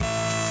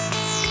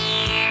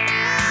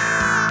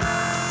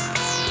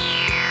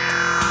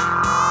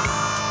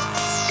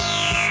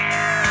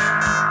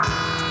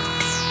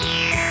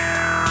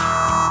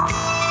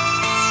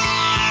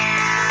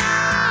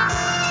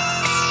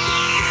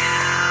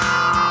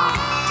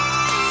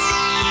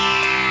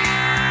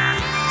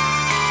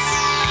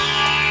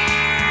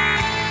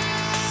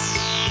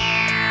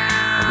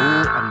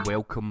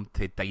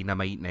to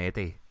Dynamite and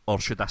Eddie. Or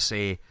should I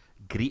say,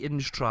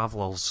 greetings,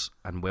 travellers,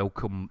 and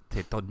welcome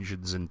to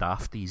Dungeons and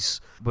Dafties.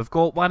 We've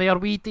got one of our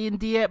wee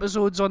D&D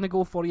episodes on the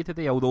go for you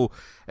today, although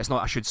it's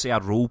not, I should say, a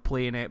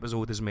role-playing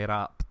episode is more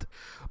apt.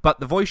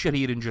 But the voice you're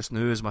hearing just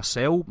now is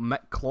myself,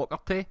 Mick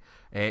Clockerty.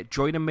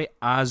 Joining me,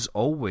 as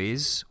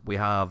always, we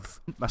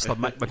have Mr.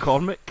 Mick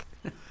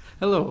McCormick.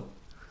 Hello.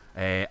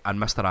 And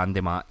Mr.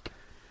 Andy Mack.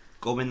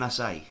 Come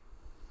nasai.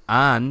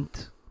 And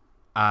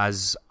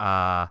as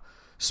a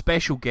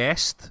special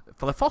guest,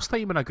 for the first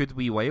time in a good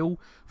wee while,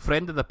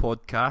 friend of the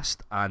podcast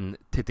and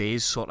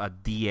today's sort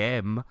of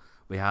DM,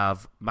 we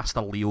have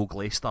Mr. Leo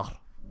Glaister.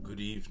 Good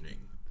evening.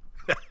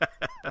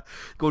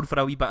 Going for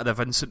a wee bit of the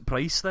Vincent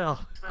Price there.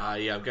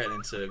 Yeah, I'm getting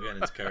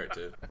into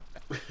character.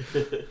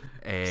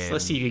 So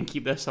let's see if you can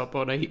keep this up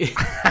all night.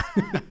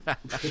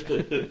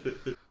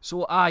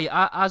 So,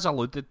 as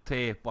alluded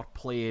to, we're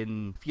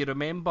playing, if you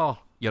remember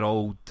your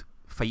old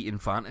fighting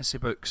fantasy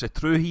books, the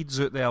true heads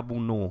out there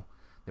will know.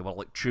 They were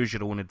like choose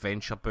your own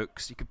adventure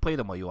books. You could play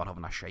them while you were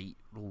having a shite,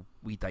 roll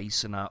wee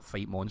dice and that,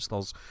 fight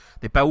monsters.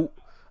 They built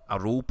a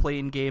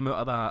role-playing game out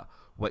of that,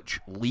 which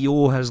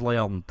Leo has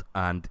learned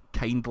and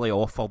kindly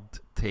offered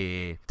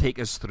to take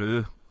us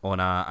through on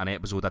an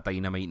episode of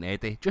Dynamite and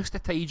Eddie, just to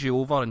tide you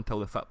over until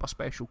the Fitba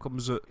special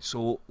comes out.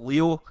 So,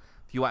 Leo,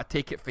 if you want to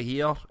take it for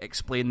here,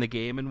 explain the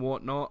game and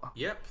whatnot.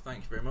 Yep, thank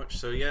you very much.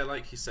 So yeah,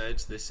 like you said,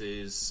 this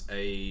is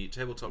a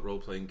tabletop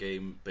role-playing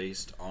game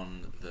based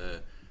on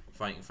the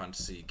Fighting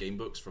Fantasy game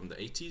books from the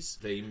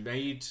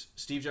 80s.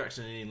 Steve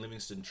Jackson and Ian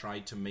Livingstone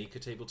tried to make a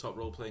tabletop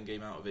role-playing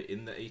game out of it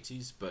in the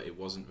 80s, but it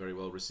wasn't very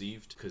well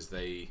received because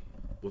they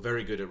were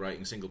very good at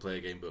writing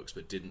single-player game books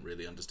but didn't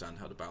really understand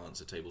how to balance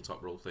a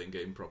tabletop role-playing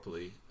game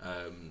properly.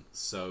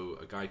 So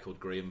a guy called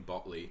Graham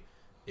Botley,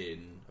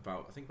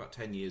 about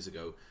 10 years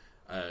ago,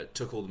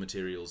 took all the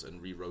materials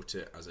and rewrote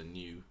it as a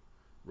new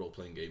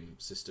role-playing game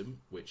system,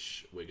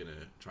 which we're going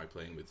to try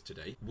playing with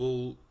today.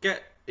 We'll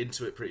get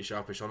into it pretty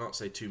sharpish. I'll not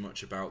say too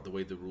much about the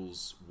way the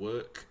rules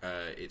work.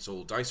 It's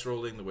all dice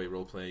rolling, the way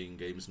role-playing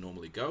games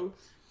normally go,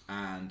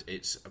 and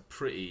it's a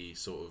pretty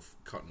sort of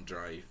cut and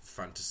dry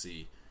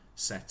fantasy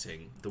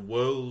setting. The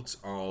world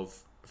of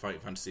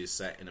Fighting Fantasy is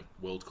set in a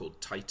world called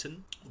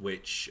Titan,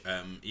 which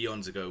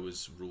eons ago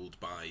was ruled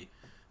by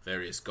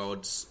various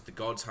gods. The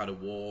gods had a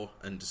war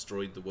and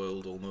destroyed the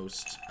world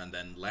almost, and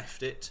then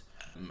left it.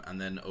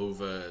 And then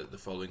over the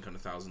following kind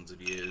of thousands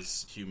of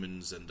years,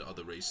 humans and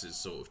other races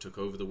sort of took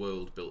over the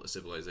world, built a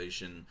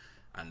civilization,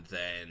 and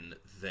then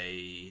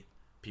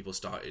people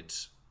started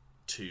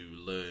to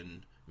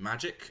learn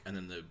magic, and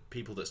then the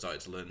people that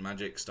started to learn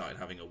magic started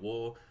having a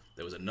war.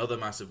 There was another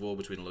massive war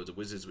between loads of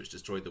wizards which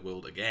destroyed the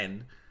world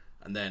again,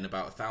 and then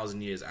about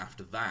 1,000 years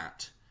after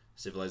that,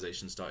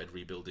 civilization started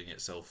rebuilding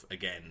itself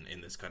again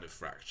in this kind of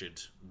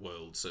fractured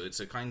world. So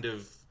it's a kind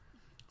of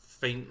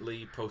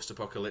faintly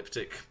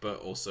post-apocalyptic, but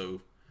also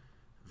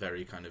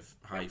very kind of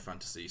high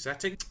fantasy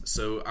setting.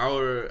 So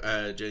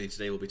our journey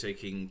today will be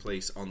taking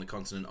place on the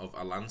continent of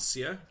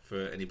Alancia,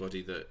 for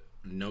anybody that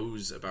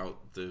knows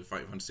about the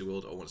Fighting Fantasy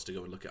world or wants to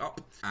go and look it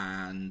up.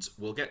 And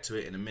we'll get to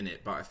it in a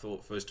minute, but I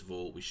thought first of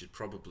all we should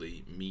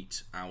probably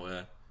meet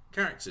our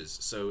characters.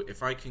 So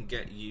if I can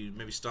get you,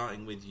 maybe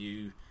starting with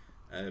you,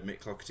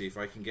 Mick Clockerty, if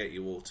I can get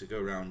you all to go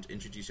around,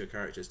 introduce your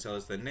characters, tell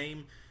us their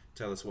name,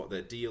 tell us what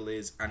their deal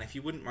is, and if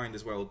you wouldn't mind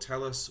as well,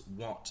 tell us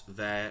what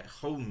their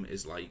home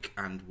is like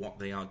and what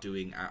they are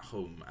doing at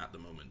home at the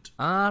moment.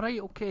 Right,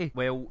 okay.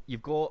 Well,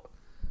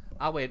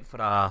 I went for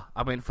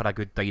a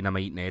good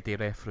Dynamite and Eddie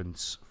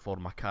reference for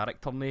my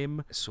character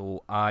name.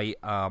 So I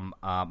am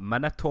a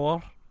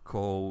Minotaur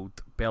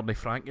called Bernie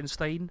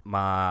Frankenstein.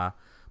 My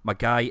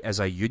guy is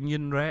a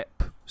union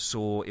rep,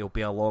 so he'll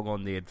be along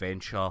on the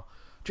adventure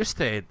just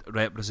to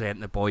represent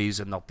the boys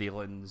and their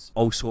dealings,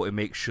 also to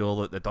make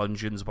sure that the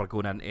dungeons we're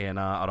going into and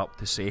are up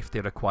to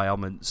safety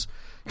requirements,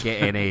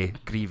 get any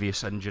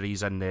grievous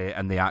injuries in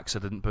the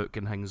accident book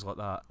and things like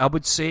that. I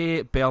would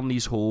say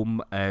Bernie's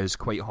home is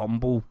quite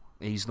humble.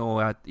 He's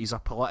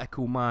a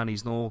political man.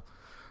 He's no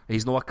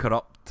a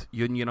corrupt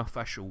union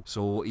official.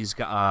 So he's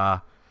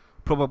got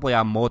probably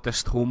a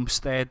modest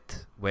homestead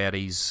where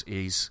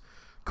he's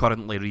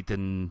currently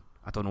reading,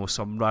 I don't know,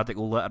 some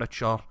radical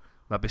literature.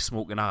 Maybe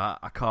smoking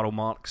a Karl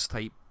Marx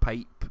type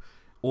pipe,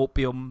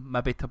 opium,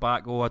 maybe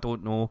tobacco, I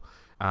don't know,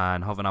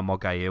 and having a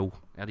mug of ale.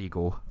 There you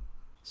go.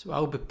 So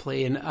I'll be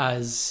playing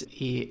as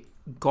a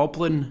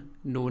goblin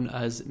known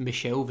as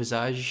Michel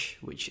Visage,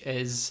 which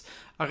is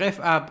a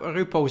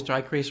RuPaul's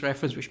Drag Race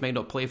reference, which might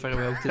not play very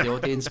well to the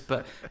audience,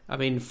 but I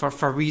mean,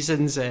 for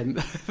reasons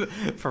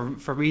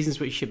for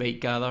reasons which you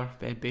might gather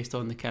based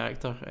on the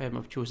character,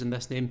 I've chosen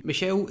this name.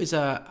 Michel is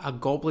a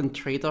goblin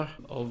trader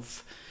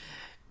of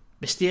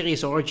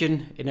mysterious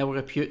origin and ill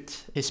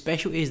repute. His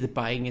specialty is the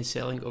buying and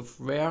selling of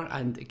rare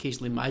and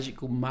occasionally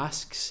magical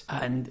masks,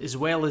 and as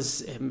well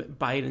as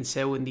buying and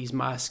selling these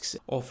masks,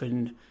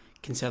 often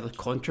considered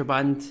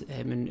contraband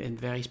in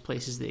various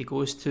places that he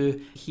goes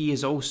to. He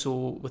is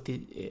also,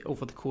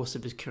 over the course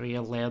of his career,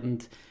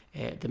 learned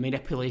the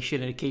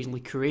manipulation and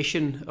occasionally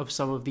creation of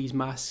some of these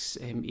masks.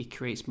 He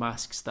creates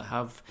masks that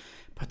have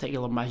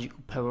particular magical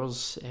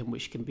powers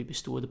which can be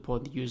bestowed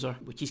upon the user,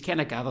 which he's kind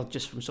of gathered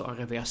just from sort of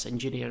reverse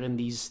engineering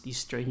these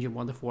strange and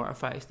wonderful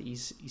artifacts that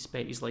he's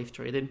spent his life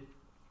trading.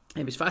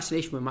 His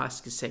fascination with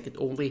masks is second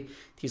only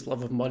to his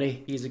love of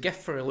money. He has a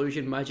gift for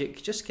illusion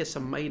magic, just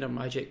some minor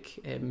magic,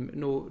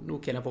 no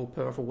kind of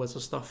all-powerful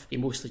wizard stuff. He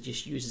mostly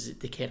just uses it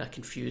to kind of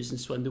confuse and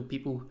swindle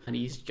people, and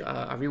he's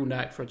got a real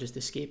knack for just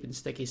escaping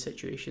sticky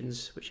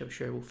situations, which I'm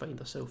sure we'll find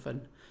ourselves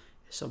in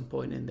at some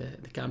point in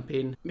the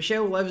campaign.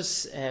 Michelle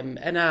lives in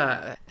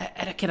a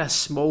kind of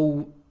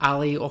small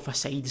alley off a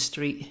side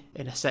street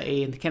in a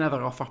city, in kind of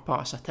the rougher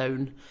parts of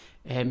town.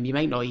 You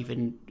might not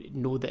even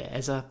know that it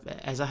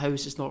is a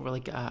house. It's not really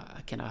got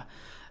a kind of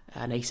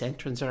a nice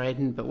entrance or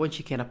anything, but once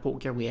you kind of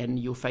poke your way in,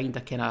 you'll find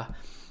a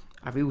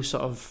real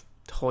sort of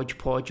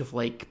hodgepodge of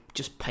like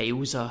just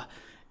piles of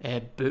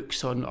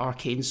books on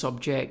arcane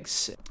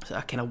subjects,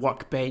 a kind of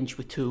workbench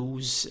with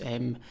tools,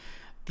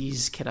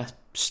 these kind of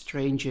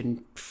strange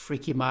and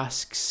freaky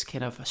masks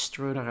kind of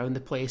strewn around the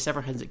place.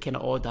 Everything's at kind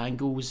of odd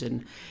angles,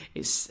 and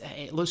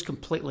it looks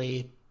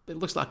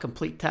like a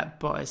complete tip,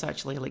 but it's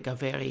actually like a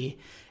very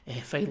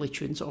finely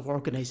tuned sort of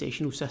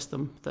organisational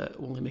system that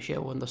only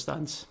Michelle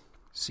understands.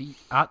 See,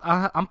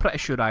 I'm pretty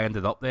sure I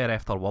ended up there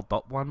after Word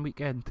Up one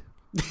weekend.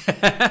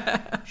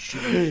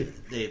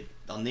 Their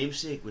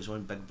namesake was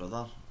on Big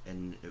Brother,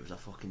 and it was a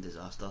fucking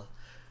disaster.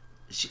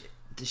 Was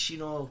she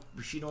not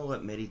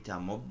like married to a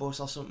mob boss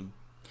or something?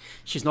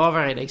 She's not a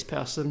very nice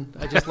person.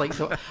 I just like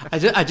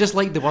I just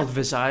like the word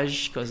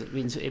visage because it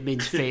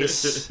means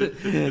face.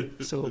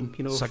 So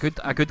you know, It's a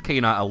good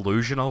kind of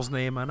illusioner's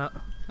name, innit?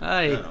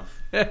 Aye.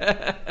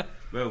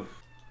 Well,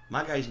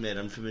 my guy's more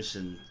infamous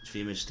and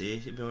famous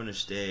too, to be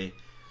honest.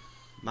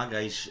 My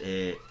guy's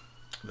he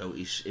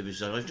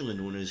was originally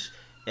known as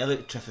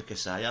Elik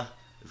Trifikasaya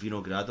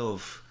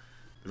Vinogradov,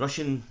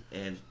 Russian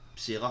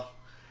sailor.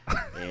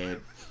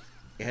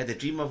 He had a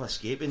dream of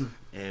escaping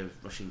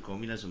Russian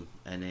communism,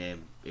 and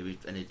he was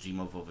in a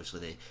dream of obviously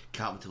the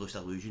capitalist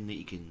illusion that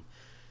you can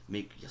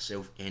make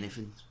yourself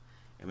anything.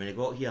 And when he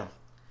got here,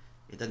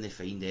 he didn't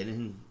find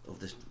anything of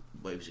this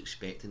what he was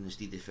expecting.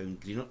 Instead, they found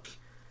Greenock,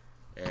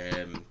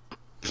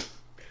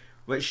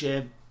 which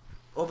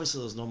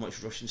obviously there's not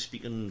much Russian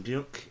speaking in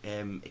Greenock.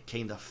 It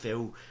kind of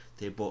fell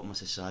to the bottom of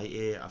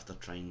society after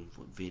trying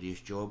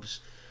various jobs,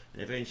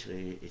 and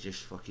eventually he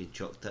just fucking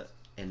chucked it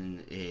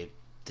and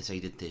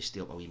decided to stay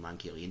up a wee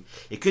manky lane.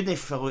 He couldn't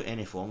fill out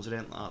any forms or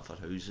anything like that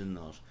for housing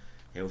or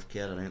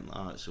healthcare or anything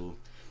like that, so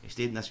he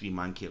stayed in this wee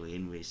manky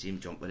lane with the same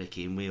jumper he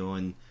came with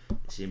on,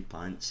 the same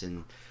pants,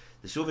 and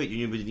the Soviet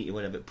Union wouldn't need to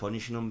worry about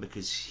punishing him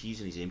because he's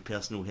in his own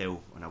personal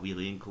hell on a wee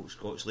lane called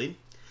Scots Lane,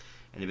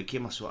 and it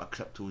became a sort of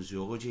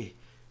cryptozoology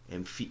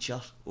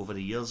feature over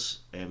the years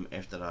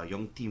after a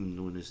young team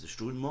known as the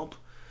Strone Mob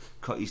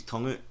cut his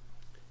tongue out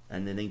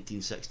in the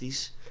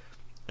 1960s.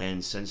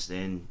 And since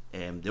then,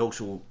 they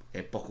also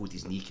buckled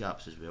his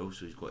kneecaps as well,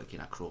 so he's got to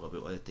kind of crawl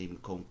about all the time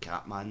and call him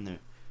Catman now.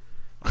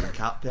 I'm a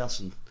cat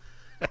person.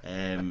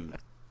 And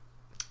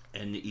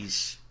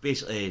he's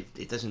basically,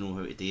 he doesn't know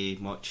how to do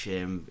much.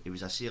 He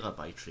was a sailor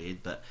by trade,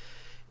 but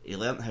he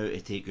learnt how to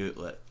take out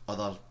like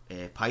other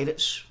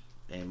pirates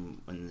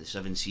on the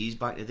Seven Seas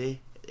back in the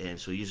day.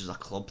 So he uses a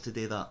club to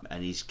do that,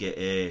 and he's got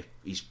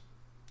his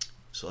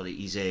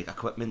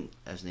equipment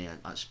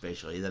isn't that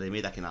special either. He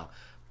made a kind of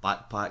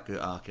backpack out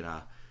of kind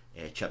of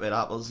chippy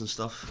wrappers and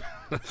stuff.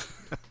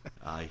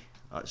 Aye,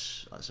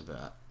 that's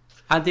about it.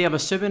 Andy, I'm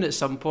assuming at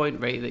some point,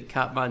 right, that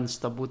Catman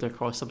stumbled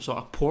across some sort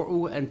of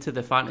portal into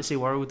the fantasy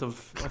world of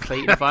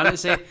fighting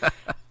fantasy,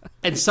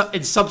 and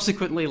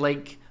subsequently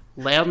like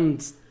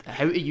learned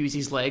how to use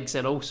his legs,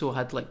 and also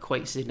had like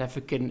quite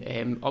significant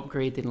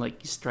upgrade in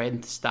like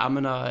strength,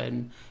 stamina,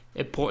 and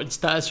important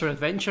status for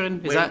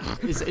adventuring.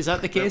 Is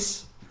that the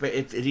case? But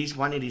it is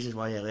one of the reasons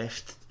why he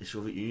left the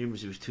Soviet Union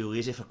was he was too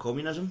lazy for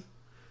communism.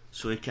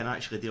 So he can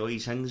actually do all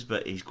these things,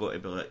 but he's got to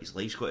be like, his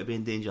life's got to be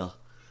in danger.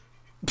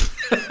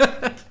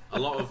 A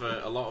lot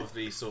of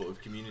these sort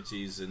of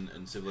communities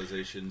and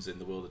civilizations in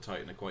the world of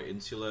Titan are quite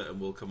insular and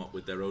will come up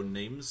with their own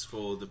names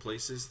for the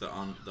places that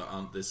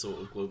aren't the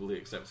sort of globally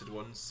accepted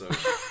ones. So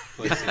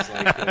places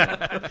like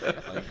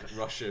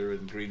Russia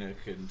and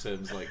Greenock, in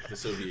terms like the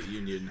Soviet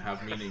Union,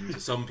 have meaning to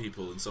some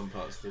people in some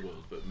parts of the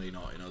world, but may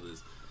not in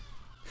others.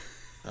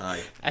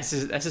 Aye. This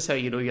is how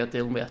you know you're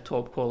dealing with a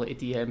top quality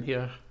DM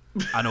here.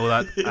 I know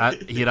that.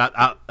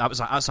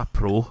 That's a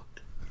pro.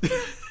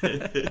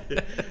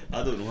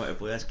 I don't know how to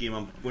play this game.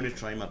 I'm going to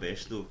try my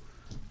best though.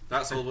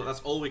 That's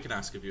all we can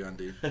ask of you,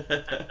 Andy.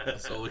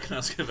 That's all we can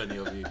ask of any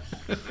of you.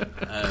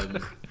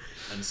 And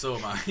so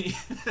am I.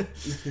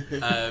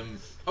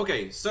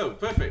 Okay, so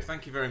perfect.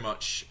 Thank you very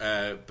much,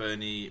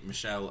 Bernie,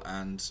 Michelle,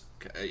 and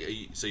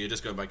so you're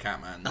just going by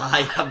Catman.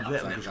 I am.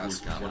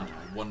 That's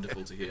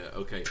wonderful to hear.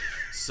 Okay,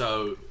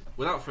 so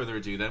without further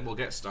ado, then we'll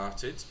get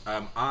started.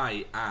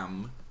 I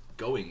am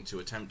going to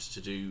attempt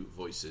to do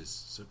voices,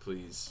 so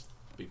please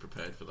be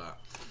prepared for that.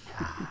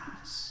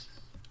 Yes.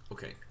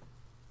 Okay.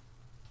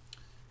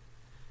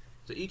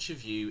 So each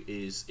of you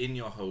is in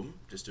your home,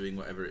 just doing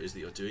whatever it is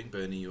that you're doing.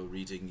 Bernie, you're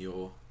reading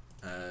your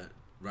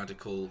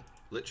radical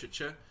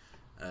literature.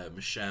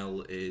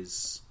 Michel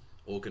is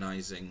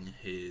organising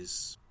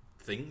his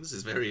things,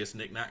 his various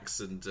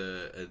knickknacks and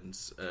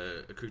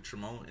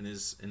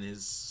accoutrements in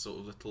his sort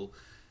of little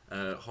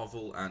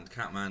hovel, and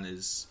Catman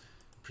is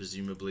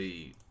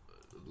presumably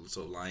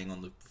sort of lying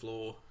on the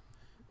floor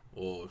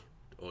or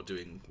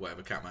doing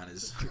whatever Catman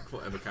is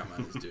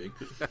doing.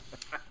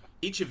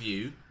 Each of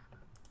you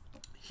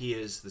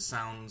hears the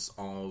sounds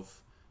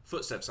of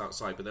footsteps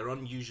outside, but they're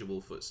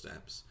unusual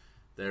footsteps.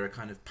 They're a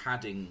kind of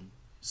padding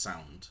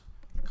sound,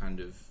 kind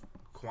of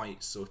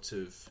quite sort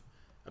of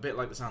a bit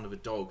like the sound of a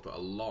dog, but a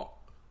lot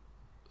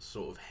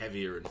sort of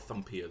heavier and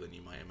thumpier than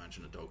you might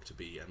imagine a dog to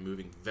be, and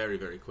moving very,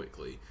 very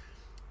quickly.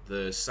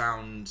 The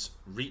sound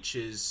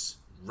reaches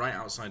right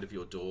outside of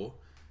your door,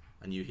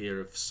 and you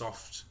hear a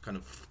soft kind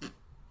of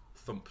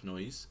thump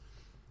noise,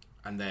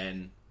 and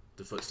then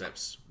the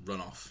footsteps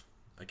run off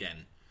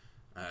again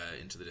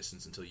into the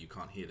distance until you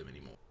can't hear them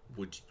anymore.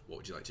 What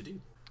would you like to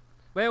do?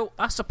 Well,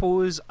 I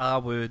suppose I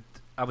would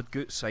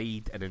go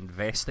outside and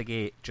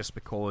investigate, just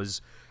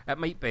because it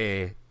might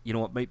be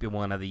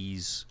one of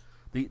these.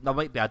 There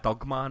might be a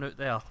dog man out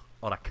there,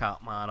 or a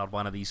cat man, or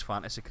one of these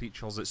fantasy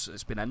creatures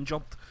that's been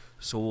injured.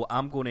 So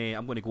I'm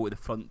gonna go to the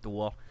front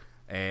door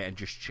and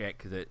just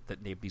check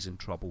that nobody's in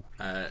trouble.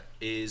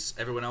 Is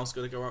everyone else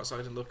going to go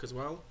outside and look as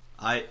well?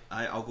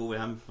 I'll go with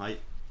him.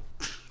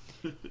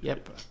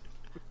 Yep.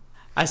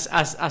 I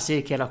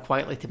say kind of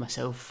quietly to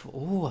myself,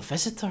 "Oh, a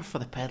visitor for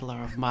the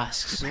peddler of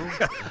masks. Oh,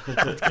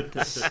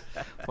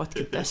 what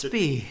could this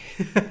be?"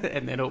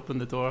 And then open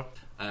the door.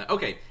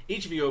 Okay,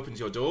 each of you opens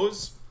your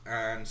doors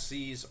and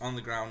sees on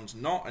the ground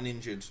not an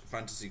injured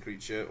fantasy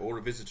creature or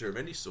a visitor of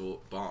any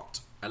sort, but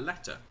a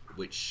letter,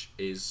 which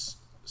is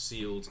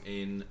sealed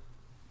in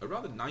a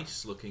rather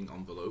nice looking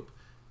envelope,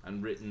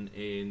 and written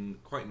in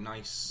quite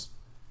nice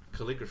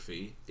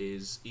calligraphy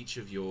is each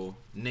of your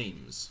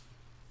names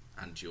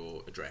and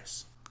your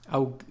address.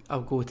 I'll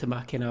go to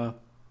my kind of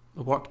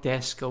work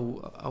desk.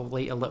 I'll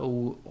light a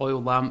little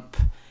oil lamp,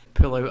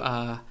 pull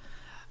out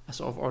a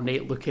sort of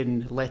ornate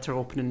looking letter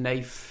opening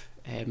knife,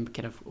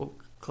 kind of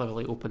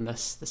cleverly open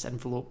this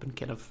envelope and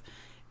kind of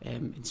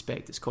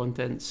inspect its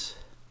contents.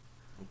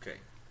 Okay.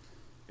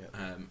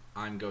 Yep.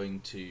 I'm going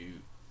to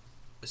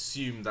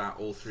assume that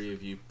all three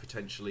of you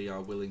potentially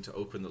are willing to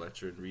open the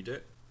letter and read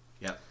it.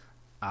 Yep.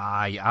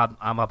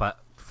 I'm a bit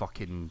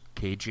fucking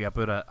cagey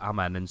about it. I'm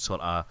in and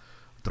sort of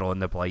drawing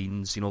the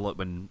blinds, like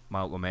when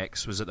Malcolm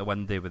X was at the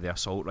window with the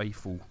assault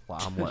rifle.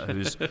 I'm like,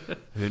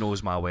 who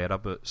knows my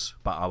whereabouts?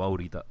 But I will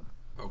read it.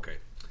 Okay.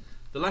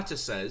 The letter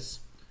says,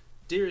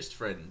 "Dearest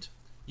friend,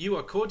 you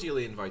are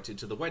cordially invited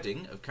to the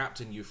wedding of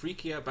Captain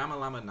Euphrekia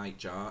Bamalama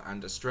Nightjar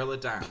and Estrella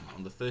Dam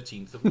on the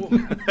 13th of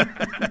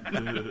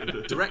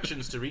Warming.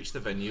 Directions to reach the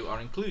venue are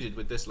included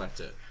with this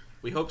letter.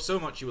 We hope so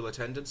much you will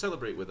attend and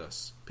celebrate with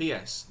us.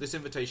 P.S. This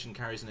invitation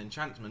carries an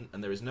enchantment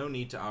and there is no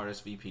need to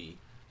RSVP.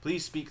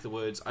 Please speak the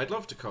words 'I'd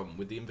love to come'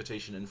 with the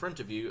invitation in front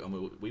of you, and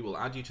we will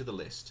add you to the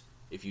list.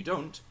 If you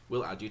don't,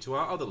 we'll add you to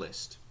our other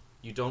list.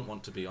 You don't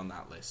want to be on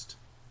that list.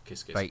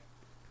 Kiss, kiss." Right.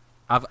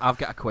 I've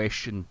got a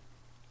question.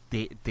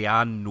 Do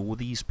I know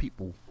these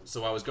people?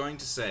 So I was going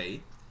to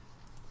say,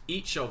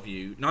 each of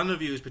you, none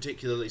of you is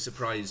particularly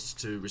surprised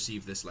to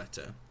receive this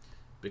letter,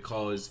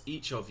 because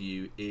each of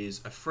you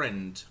is a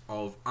friend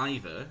of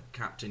either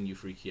Captain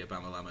Euphrekia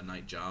Bamalama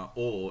Nightjar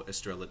or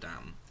Estrella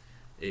Dam.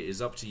 It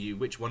is up to you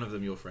which one of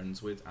them you're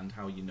friends with and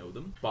how you know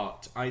them,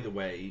 but either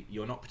way,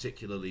 you're not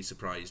particularly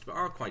surprised, but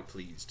are quite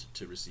pleased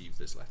to receive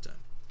this letter.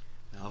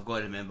 I've got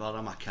to remember,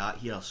 I'm a cat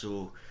here,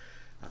 so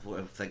I've got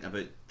to think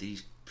about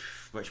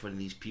which one of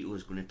these people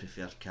is going to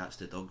prefer cats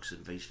to dogs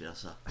and vice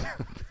versa.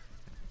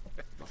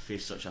 I've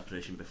faced such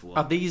oppression before.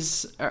 Are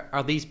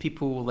these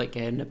people like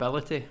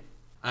nobility?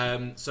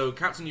 So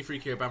Captain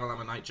Euphrekia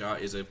Bamalama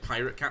Nightjar is a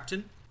pirate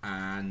captain,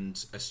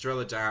 and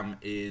Estrella Dam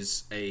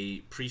is a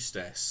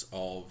priestess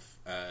of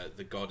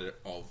the god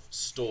of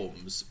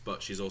storms,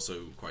 but she's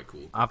also quite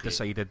cool. I've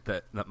decided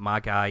that my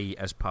guy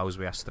is pals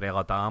with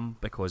Estrella Dam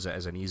because it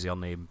is an easier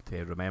name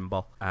to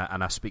remember,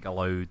 and I speak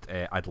aloud,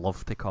 "I'd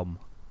love to come."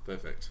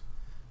 Perfect.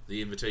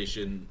 The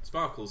invitation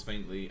sparkles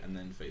faintly and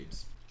then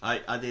fades.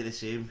 I do the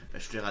same.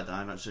 Estrella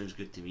Dam, that sounds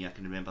good to me, I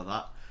can remember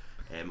that.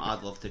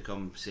 I'd love to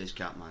come, says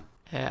Catman.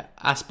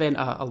 I spent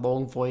a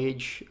long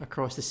voyage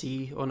across the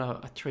sea on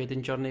a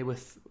trading journey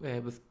with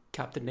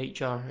Captain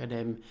Nightjar,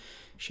 and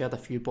shared a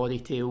few body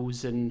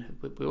tales, and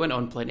we went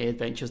on plenty of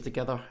adventures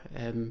together.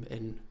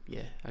 And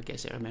yeah, I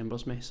guess it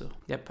remembers me. So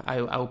yep,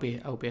 I'll be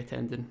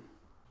attending.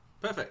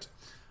 Perfect.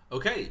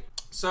 Okay,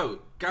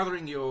 so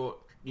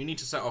you need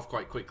to set off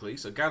quite quickly.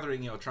 So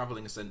gathering your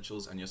travelling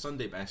essentials and your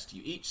Sunday best,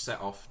 you each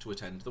set off to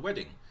attend the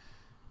wedding.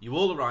 You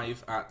all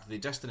arrive at the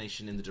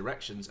destination in the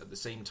directions at the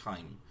same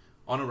time.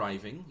 On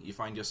arriving, you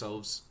find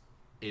yourselves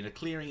in a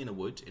clearing in a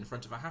wood in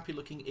front of a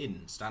happy-looking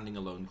inn, standing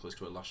alone close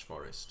to a lush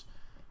forest.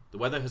 The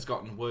weather has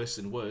gotten worse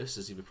and worse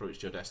as you've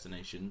approached your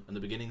destination, and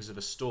the beginnings of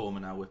a storm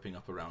are now whipping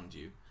up around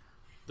you.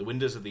 The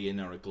windows of the inn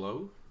are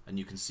aglow, and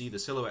you can see the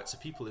silhouettes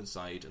of people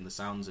inside and the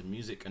sounds of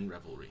music and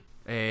revelry.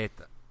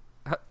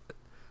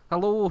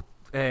 Hello,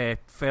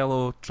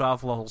 fellow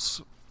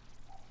travellers.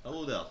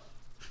 Hello there.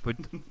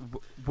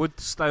 Would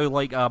thou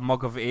like a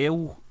mug of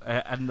ale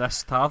in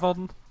this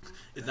tavern?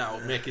 Now,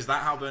 Mick, is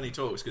that how Bernie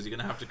talks? Because you're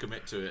going to have to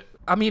commit to it.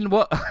 I mean,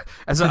 what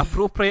is it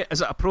appropriate?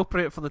 Is it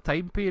appropriate for the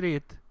time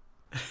period?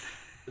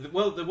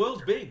 Well, the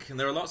world's big, and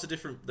there are lots of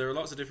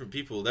different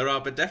people. There are,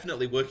 but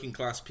definitely working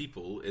class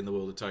people in the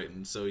world of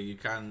Titan. So you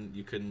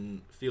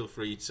can feel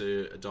free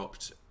to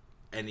adopt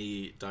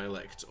any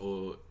dialect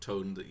or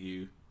tone that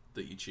you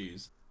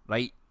choose.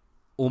 Right.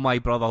 Oh my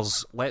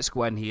brothers, let's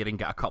go in here and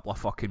get a couple of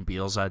fucking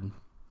beers in.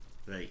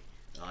 Right.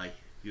 Aye.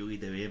 You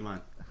lead the way,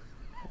 man.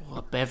 Oh,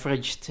 a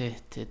beverage to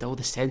dull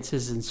the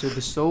senses and soothe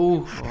the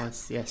soul. Oh,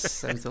 yes,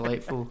 sounds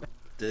delightful.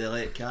 Do they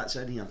let cats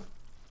in here?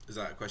 Is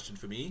that a question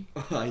for me?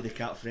 Aye, the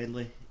cat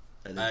friendly.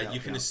 You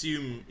can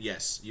assume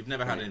yes. You've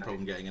never had any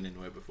problem getting in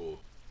anywhere before.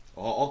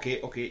 Oh, okay,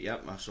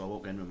 yep. So I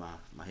walk in with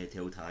my head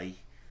held high.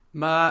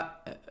 My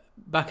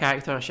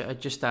character, I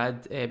should just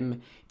add,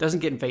 doesn't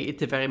get invited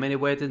to very many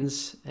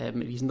weddings.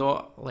 He's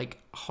not like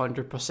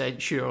 100%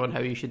 sure on how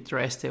you should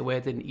dress to a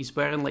wedding. He's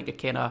wearing like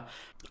a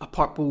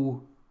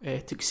purple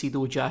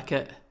tuxedo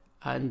jacket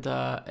and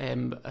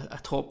a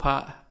top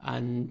hat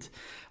and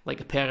like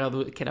a pair of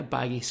those kind of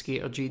baggy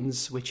skater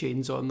jeans with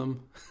chains on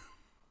them.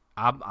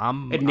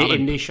 I'm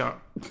in the shirt.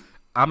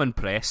 I'm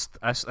impressed.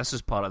 This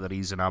is part of the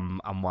reason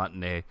I'm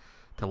wanting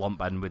to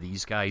lump in with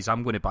these guys.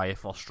 I'm going to buy a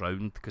first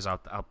round because I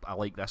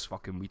like this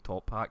fucking wee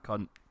top hat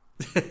cunt.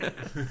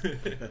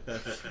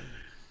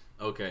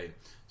 Okay,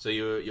 so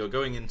you're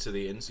going into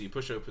the inn. So you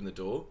push open the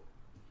door.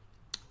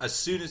 As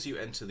soon as you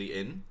enter the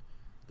inn,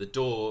 the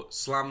door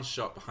slams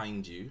shut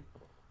behind you,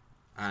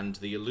 and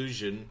the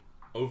illusion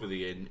over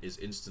the inn is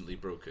instantly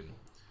broken.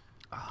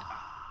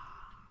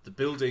 The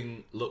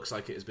building looks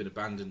like it has been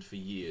abandoned for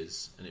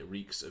years, and it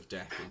reeks of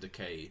death and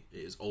decay. It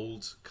is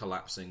old,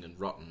 collapsing, and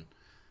rotten.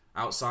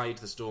 Outside,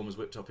 the storm has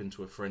whipped up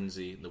into a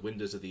frenzy, and the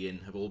windows of the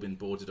inn have all been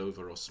boarded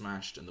over or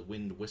smashed, and the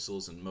wind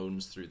whistles and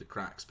moans through the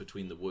cracks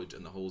between the wood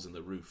and the holes in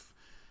the roof.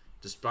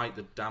 Despite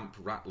the damp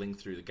rattling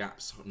through the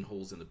gaps and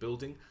holes in the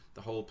building,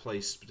 the whole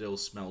place still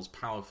smells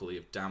powerfully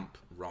of damp,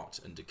 rot,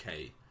 and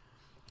decay.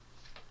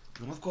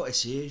 Well, I've got to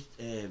say,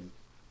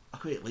 I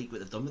quite like what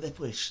they've done with the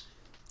place.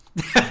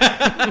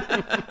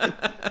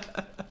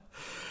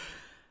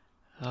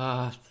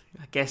 I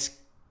guess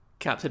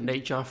Captain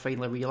Nightjar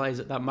finally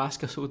realised that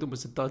mask I sold him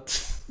was a dud.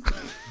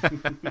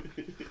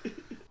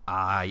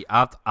 Aye,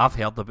 I've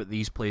heard about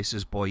these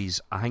places,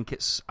 boys. I think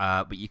it's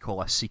what you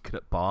call a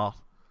secret bar.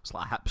 It's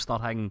like a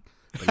hipster thing.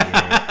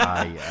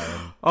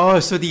 Oh,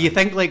 so do you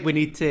think like we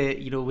need to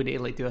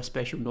like do a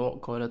special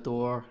knock on a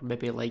door,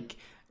 maybe like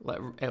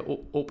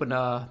open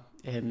a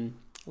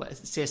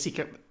let's say a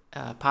secret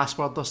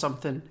password or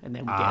something, and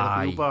then we get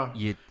a real bar.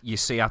 You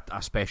say a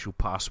special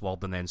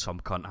password, and then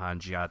some cunt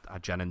hands you a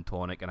gin and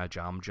tonic and a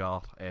jam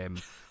jar.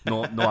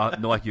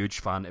 Not a huge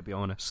fan, to be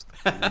honest.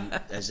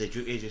 Is the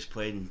duty just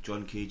playing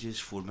John Cage's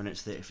 4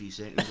 minutes 33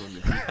 seconds on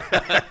the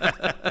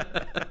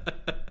feet?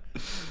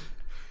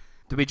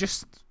 Do we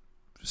just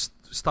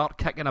start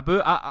kicking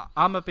about?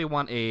 I maybe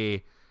want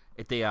to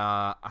do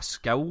a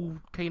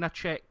skill kind of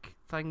check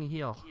thing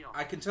here.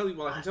 I can tell you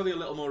a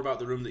little more about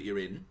the room that you're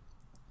in.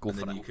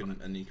 You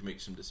can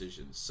make some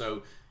decisions.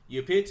 So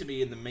you appear to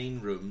be in the main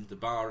room, the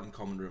bar and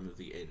common room of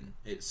the inn.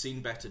 It's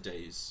seen better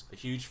days. A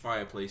huge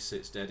fireplace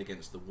sits dead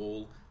against the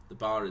wall. The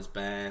bar is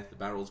bare, the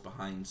barrels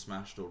behind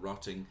smashed or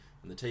rotting,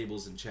 and the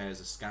tables and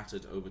chairs are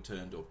scattered,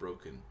 overturned or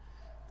broken.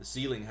 The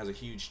ceiling has a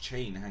huge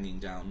chain hanging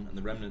down, and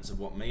the remnants of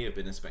what may have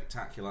been a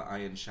spectacular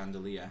iron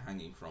chandelier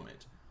hanging from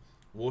it.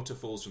 Water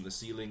falls from the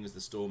ceiling as the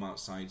storm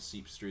outside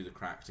seeps through the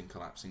cracked and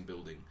collapsing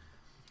building.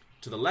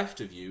 To the left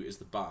of you is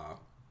the bar.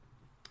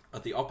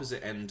 At the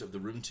opposite end of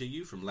the room to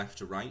you, from left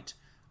to right,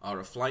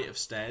 are a flight of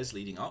stairs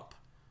leading up,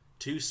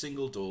 2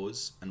 single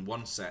doors, and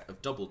 1 set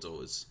of double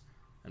doors.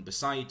 And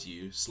beside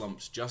you,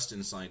 slumped just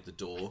inside the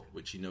door,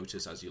 which you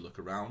notice as you look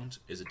around,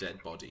 is a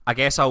dead body. I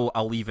guess I'll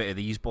leave it to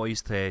these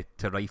boys to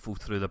rifle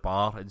through the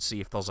bar and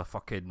see if there's a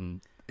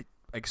fucking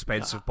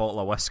expensive bottle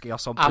of whiskey or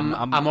something.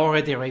 I'm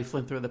already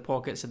rifling through the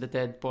pockets of the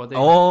dead body.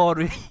 Oh,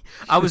 really?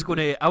 I was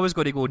gonna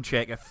go and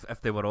check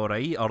if they were all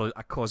right or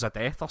a cause of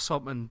death or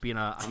something, being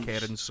a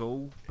caring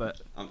soul. But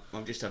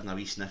I'm just having a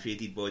wee sniffy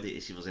dead body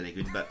to see if there's any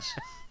good bits.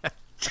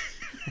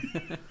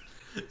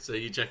 So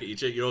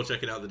you're all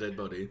checking out the dead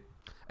body.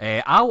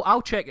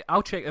 I'll check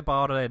the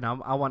bar, and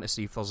I want to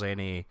see if there's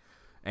any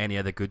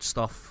of the good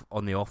stuff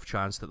on the off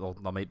chance that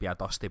there might be a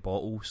dusty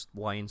bottle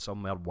lying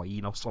somewhere,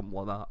 wine or something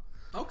like that.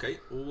 Okay,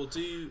 well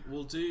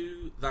we'll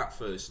do that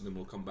first, and then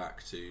we'll come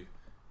back to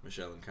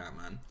Michelle and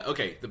Catman.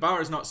 Okay, the bar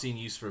has not seen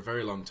use for a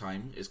very long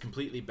time. It's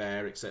completely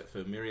bare except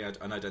for myriad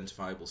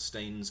unidentifiable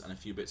stains and a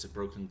few bits of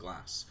broken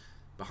glass.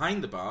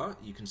 Behind the bar,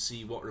 you can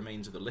see what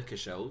remains of the liquor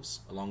shelves,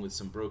 along with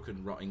some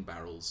broken, rotting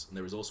barrels, and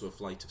there is also a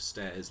flight of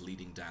stairs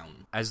leading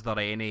down. Is there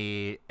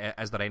any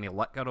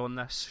liquor on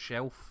this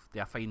shelf?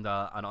 Do I find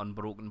an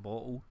unbroken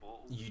bottle?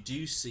 You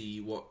do see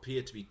what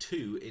appear to be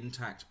 2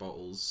 intact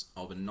bottles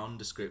of a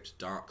nondescript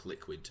dark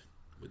liquid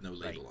with no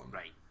label on.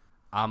 Right.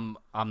 I'm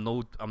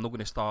not going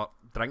to start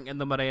drinking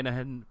them or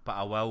anything, but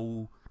I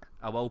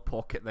will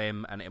pocket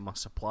them into my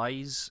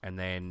supplies, and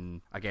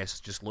then I guess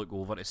just look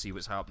over to see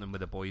what's happening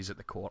with the boys at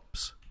the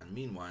corpse. And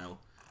meanwhile,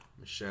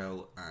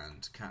 Michelle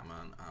and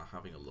Catman are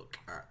having a look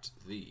at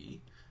the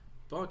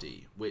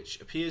body, which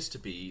appears to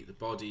be the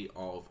body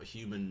of a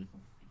human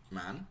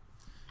man.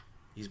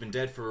 He's been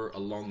dead for a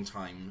long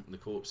time, and the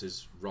corpse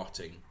is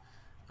rotting,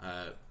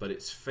 but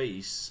its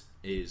face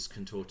is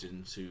contorted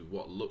into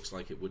what looks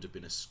like it would have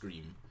been a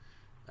scream.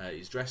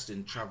 He's dressed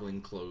in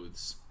travelling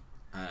clothes,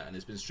 and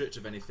has been stripped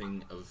of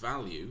anything of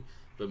value.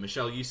 But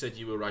Michelle, you said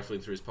you were rifling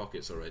through his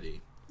pockets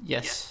already.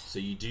 Yes. So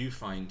you do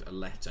find a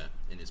letter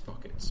in his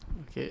pockets.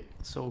 Okay.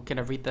 So can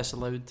I read this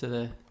aloud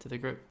to the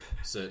group?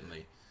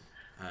 Certainly.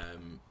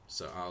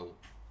 So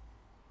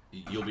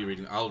you'll be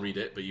reading. I'll read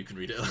it, but you can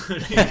read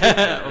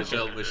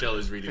it. Michelle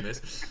is reading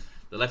this.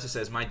 The letter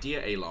says, "My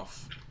dear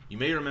Alof, you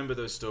may remember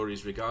those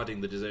stories regarding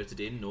the deserted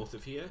inn north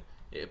of here.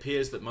 It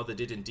appears that Mother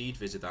did indeed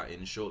visit that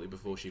inn shortly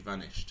before she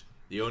vanished.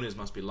 The owners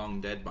must be long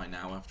dead by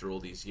now after all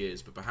these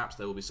years, but perhaps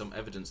there will be some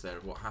evidence there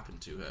of what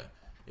happened to her.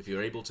 If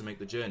you're able to make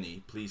the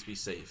journey, please be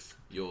safe.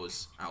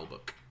 Yours,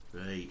 Albuck."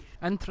 Right.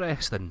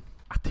 Interesting.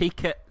 I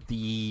take it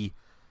the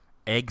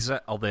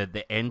exit or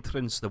the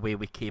entrance, the way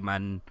we came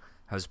in,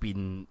 has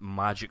been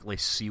magically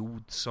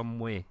sealed some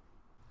way.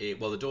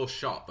 Well, the door's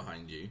shut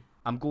behind you.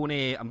 I'm going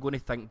to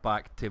think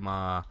back to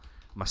my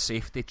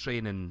safety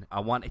training. I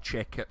want to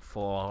check it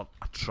for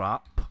a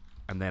trap,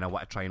 and then I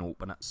want to try and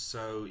open it.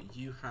 So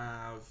you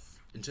have,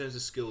 in terms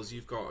of skills,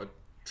 you've got a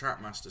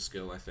Trapmaster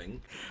skill, I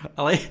think.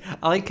 I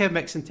like how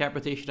Mick's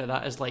interpretation of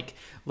that is like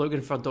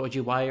looking for dodgy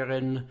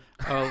wiring,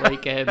 or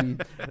like an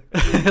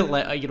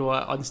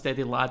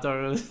unsteady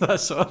ladder, that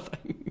sort of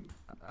thing.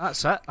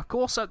 That's it. Of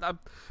course, it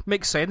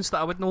makes sense that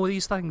I would know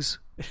these things.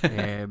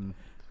 Do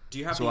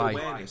you have So the I-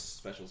 awareness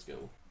special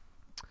skill?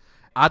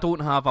 I don't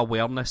have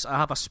awareness. I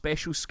have a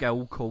special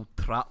skill called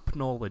trap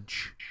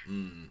knowledge.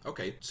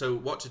 Okay, so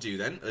what to do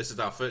then? This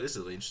is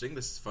really interesting.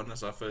 This is fun.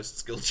 That's our first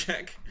skill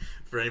check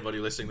for anybody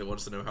listening that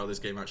wants to know how this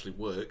game actually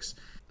works.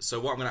 So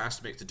what I'm going to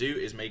ask Mick to do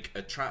is make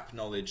a trap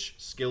knowledge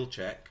skill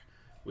check,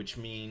 which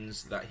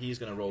means that he's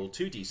going to roll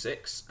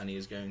 2d6, and he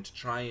is going to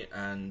try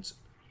and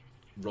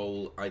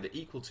roll either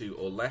equal to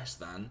or less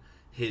than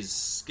his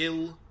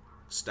skill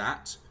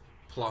stat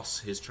plus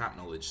his trap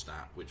knowledge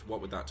stat.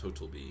 What would that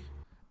total be?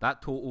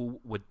 That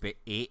total would be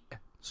 8.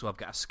 So I've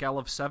got a skill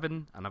of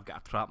 7, and I've got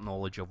a trap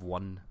knowledge of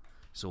 1.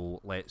 So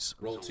let's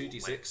Roll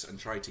 2d6 and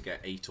try to get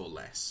 8 or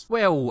less.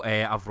 Well,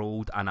 I've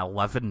rolled an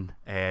 11,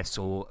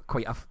 so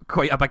quite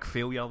a big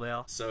failure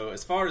there. So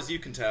as far as you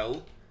can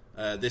tell,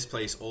 this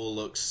place all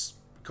looks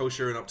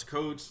kosher and up to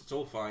code. It's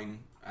all fine,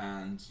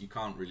 and you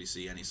can't really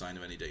see any sign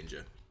of any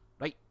danger.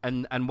 Right,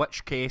 in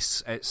which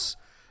case it's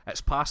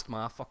past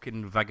my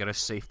fucking vigorous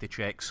safety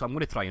check, so I'm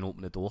going to try and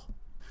open the door.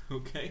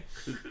 Okay.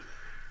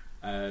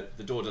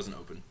 The door doesn't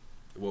open.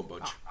 It won't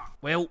budge.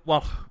 Well,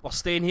 we're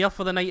staying here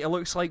for the night. It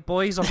looks like,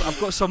 boys.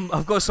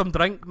 I've got some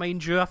drink,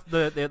 mind you.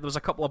 There's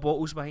a couple of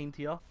bottles behind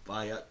here.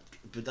 But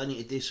I need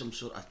to do some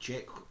sort of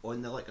check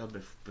on the liquor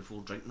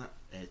before drinking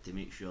it to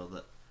make sure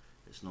that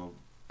it's not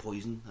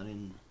poison or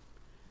anything.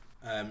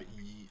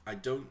 I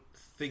don't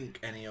think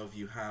any of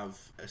you have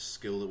a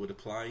skill that would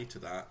apply to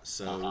that,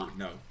 so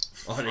no.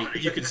 Alright.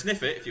 You can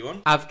sniff it if you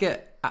want. I've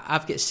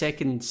got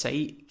second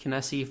sight. Can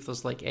I see if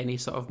there's like any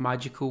sort of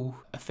magical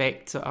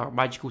effect or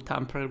magical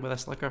tampering with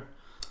this liquor?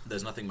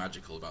 There's nothing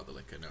magical about the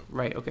liquor, no.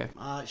 Right. Okay.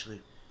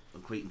 Actually,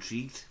 I'm quite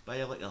intrigued by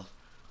a liquor.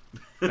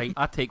 Right,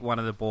 I take one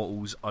of the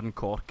bottles,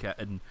 uncork it,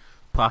 and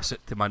pass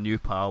it to my new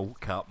pal,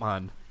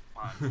 Catman.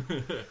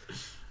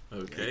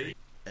 Okay.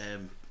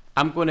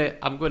 I'm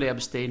gonna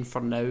abstain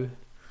for now.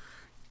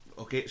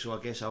 Okay, so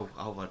I guess I'll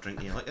have a drink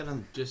of your liquor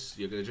then.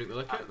 You're going to drink the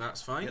liquor?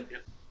 That's fine.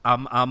 Yep.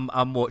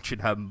 I'm watching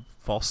him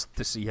first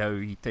to see how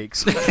he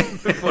takes it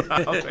before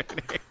I have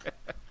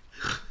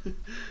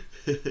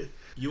any.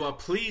 You are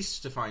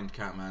pleased to find,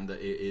 Catman,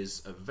 that it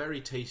is a very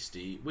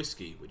tasty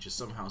whiskey which has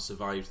somehow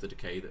survived the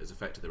decay that has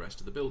affected the rest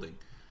of the building.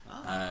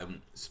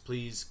 So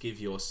please give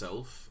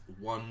yourself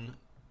 1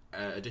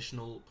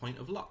 additional point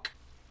of luck.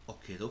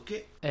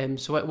 Okay.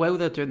 So while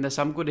they're doing this,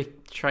 I'm going to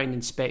try and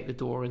inspect the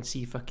door and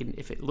see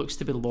if it looks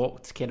to be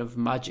locked, kind of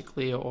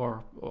magically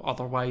or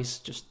otherwise,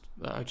 just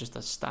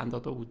a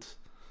standard old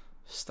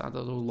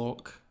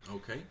lock.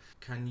 Okay.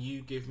 Can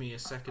you give me a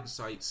second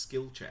sight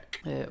skill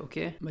check?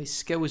 Okay. My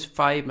skill is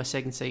 5. My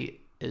second sight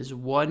is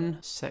 1,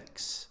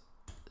 6,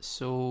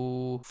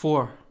 so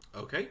 4.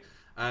 Okay.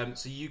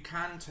 So you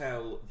can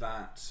tell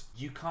that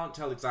you can't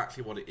tell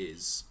exactly what it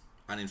is.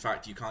 And in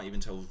fact, you can't even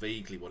tell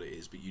vaguely what it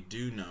is, but you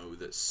do know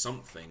that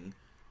something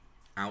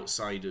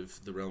outside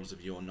of the realms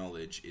of your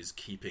knowledge is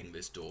keeping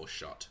this door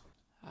shut.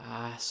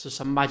 So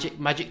some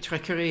magic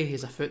trickery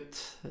is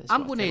afoot.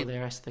 I'm going to the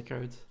rest of the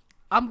crowd.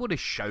 I'm going to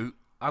shout.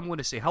 I'm going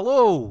to say,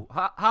 hello,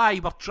 hi,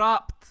 we're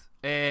trapped.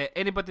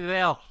 Anybody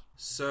there?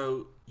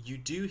 So you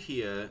do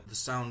hear the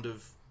sound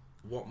of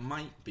what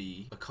might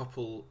be a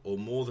couple or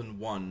more than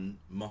one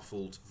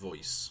muffled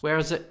voice. Where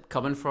is it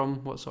coming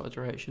from? What sort of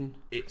direction?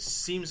 It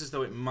seems as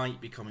though it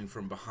might be coming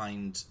from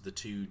behind the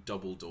two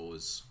double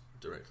doors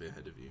directly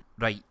ahead of you.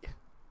 Right,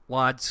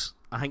 lads,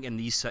 I think in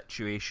these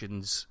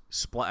situations,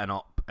 splitting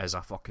up is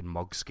a fucking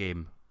mugs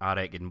game. I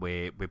reckon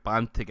we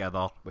band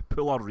together, we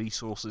pull our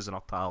resources and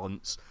our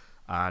talents,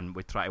 and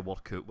we try to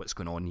work out what's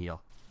going on here.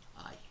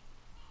 Aye.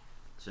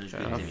 Sounds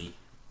Fair good enough. to me.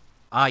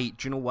 Aye,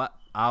 do you know what?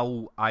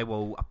 I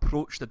will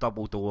approach the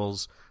double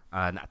doors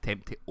and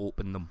attempt to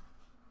open them.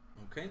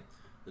 Okay,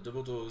 the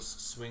double doors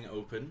swing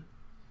open,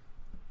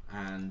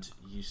 and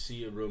you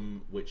see a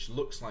room which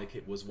looks like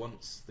it was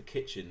once the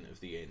kitchen of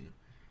the inn.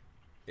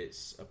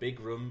 It's a big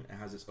room, it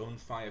has its own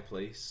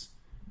fireplace,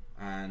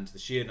 and the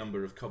sheer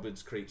number of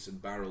cupboards, crates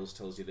and barrels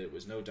tells you that it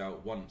was no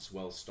doubt once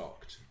well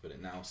stocked, but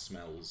it now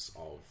smells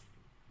of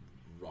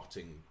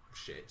rotting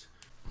shit.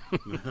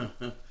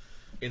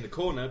 In the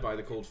corner by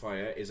the cold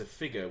fire is a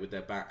figure with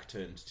their back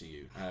turned to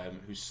you,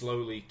 who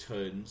slowly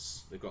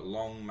turns. They've got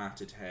long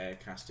matted hair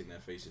casting their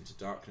face into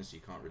darkness. You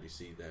can't really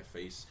see their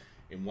face.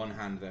 In one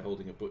hand they're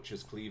holding a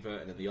butcher's cleaver,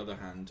 and in the other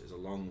hand is a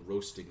long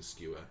roasting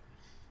skewer.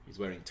 He's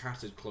wearing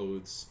tattered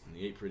clothes, and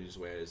the apron he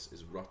wears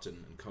is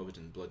rotten and covered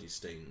in bloody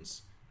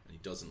stains, and he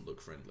doesn't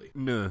look friendly.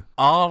 No.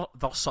 Are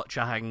there such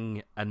a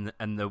thing in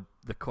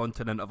the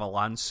continent of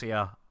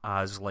Alancia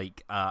as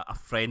like a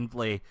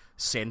friendly,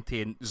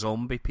 sentient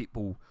zombie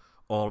people?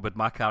 Or would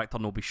my character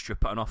not be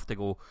stupid enough to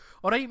go,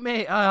 alright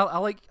mate, I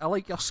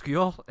like your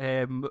skewer,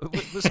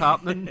 what's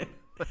happening?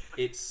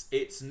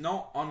 It's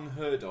not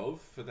unheard of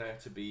for there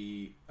to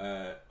be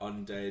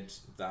undead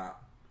that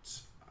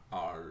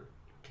are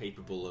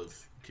capable of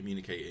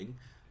communicating,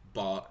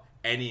 but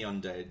any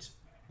undead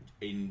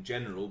in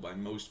general, by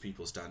most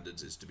people's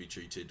standards, is to be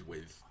treated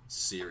with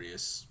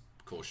serious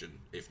caution,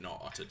 if not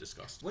utter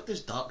disgust. What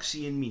does dark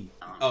seeing mean?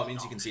 Oh, it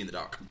means you can see in the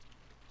dark.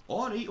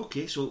 Alright,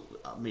 okay, so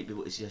I might be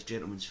able to see this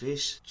gentleman's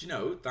face. Do you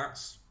know,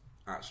 that's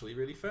actually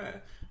really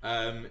fair.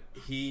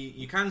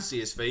 You can see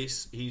his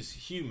face. He's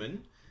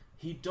human.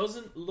 He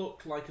doesn't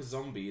look like a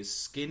zombie. His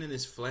skin and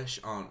his flesh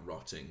aren't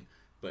rotting,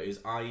 but his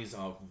eyes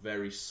are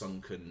very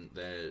sunken.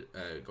 They're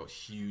got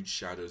huge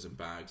shadows and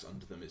bags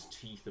under them. His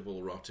teeth have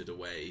all rotted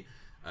away.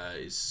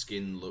 His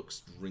skin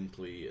looks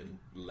wrinkly and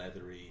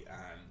leathery,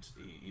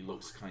 and he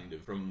looks kind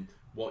of, from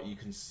what you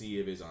can see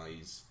of his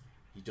eyes,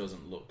 he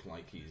doesn't look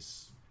like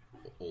he's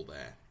all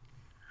there.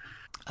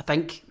 I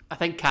think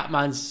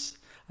Catman's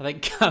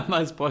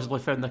possibly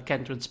found the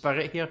kindred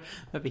spirit here.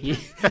 Maybe he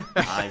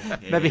Aye,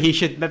 maybe he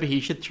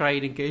should try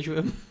and engage with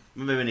him.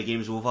 Maybe when the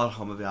game's over,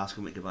 I'll maybe ask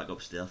him to go back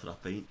upstairs for a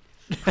pint.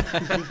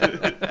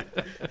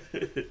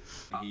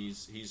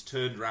 He's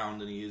turned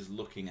round and he is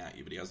looking at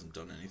you, but he hasn't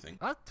done anything.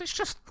 Let's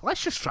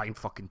just try and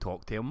fucking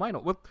talk to him. Why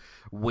not?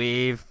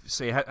 Wave,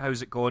 say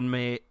how's it going,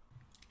 mate?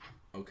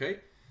 Okay.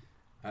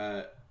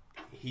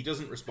 He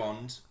doesn't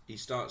respond. He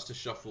starts to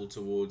shuffle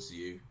towards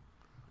you,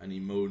 and he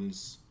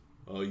moans,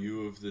 "Are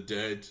you of the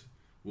dead?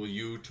 Will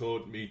you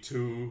taunt me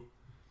too?"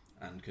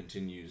 And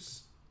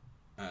continues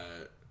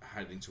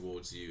heading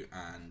towards you,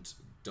 and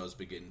does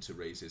begin to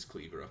raise his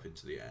cleaver up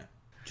into the air.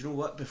 Do you know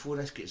what? Before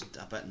this gets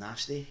a bit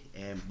nasty,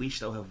 we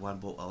still have one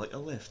bottle of liquor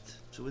left,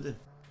 so we do.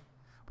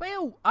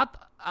 Well,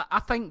 I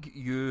think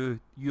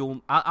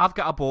I've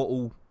got a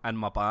bottle in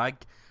my bag,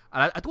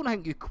 and I don't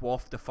think you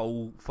quaffed the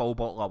full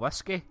bottle of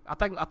whiskey. I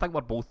think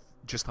we're both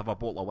just have a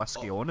bottle of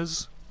whiskey on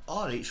us.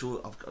 Alright,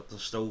 so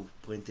there's still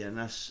plenty in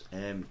this.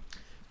 I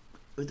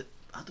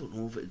don't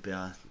know if it'd be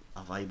a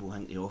viable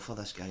thing to offer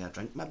this guy a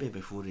drink maybe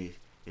before he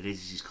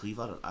raises his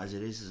cleaver, as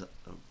it is.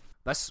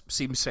 This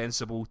seems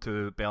sensible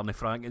to Bernie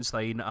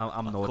Frankenstein.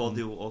 I'm A nodding.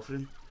 cordial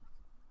offering.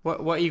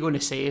 What are you going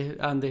to say,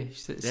 Andy?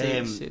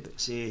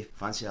 Say,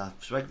 fancy a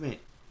swig, mate?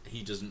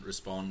 He doesn't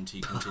respond. He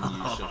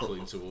continues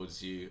shuffling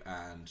towards you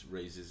and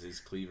raises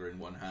his cleaver in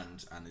one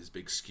hand and his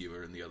big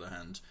skewer in the other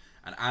hand.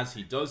 And as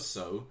he does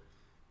so,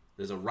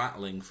 there's a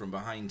rattling from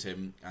behind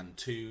him, and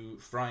two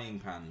frying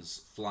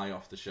pans fly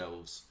off the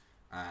shelves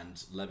and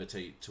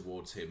levitate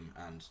towards him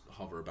and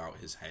hover about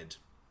his head.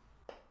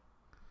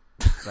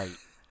 Right.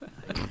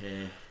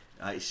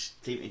 It's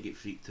time to get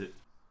freaked out.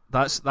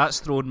 That's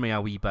thrown me a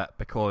wee bit,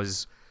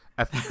 because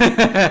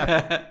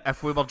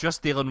if we were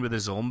just dealing with a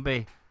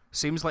zombie,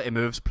 seems like he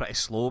moves pretty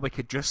slow. We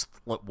could just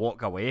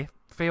walk away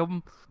from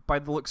him by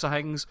the looks of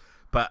things.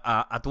 But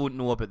I don't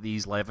know about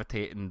these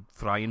levitating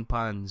frying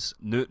pans.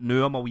 No,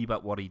 I'm a wee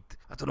bit worried.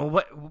 I don't know,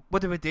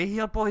 what do we do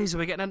here, boys? Are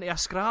we getting into a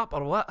scrap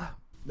or what?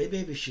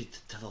 Maybe we should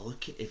have a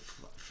look at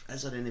if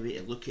is there any way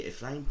to look at the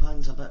frying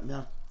pans a bit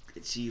more?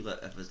 See if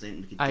there's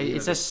anything we could do.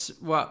 Is this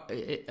what?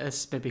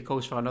 This maybe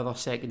calls for another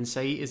second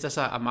sight. Is this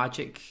a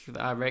magic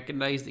that I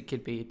recognise that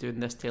could be doing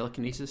this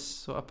telekinesis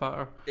sort of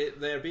pattern?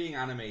 They're being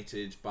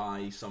animated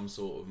by some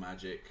sort of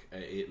magic.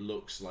 It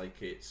looks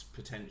like it's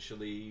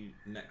potentially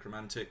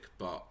necromantic,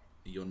 but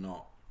you're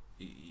not.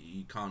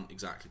 You can't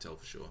exactly tell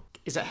for sure.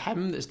 Is it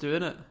him that's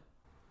doing it?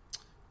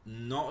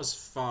 Not as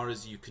far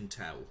as you can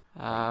tell.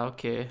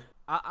 Okay.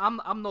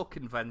 I'm not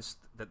convinced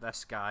that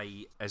this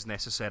guy is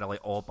necessarily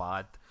all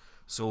bad.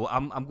 So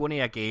I'm going to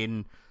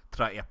again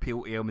try to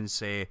appeal to him and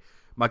say,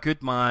 my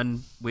good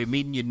man, we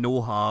mean you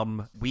no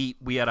harm. We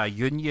are a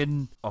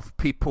union of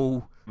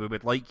people. We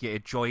would like you to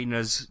join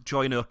us,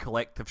 join our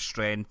collective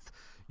strength.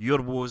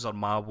 Your woes are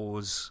my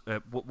woes.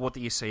 What do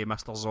you say,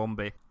 Mr.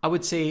 Zombie? I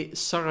would say,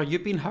 sir, are you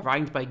being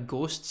harangued by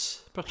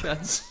ghosts,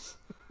 perchance?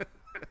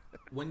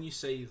 When you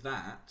say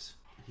that,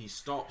 he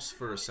stops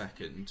for a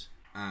second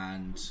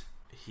and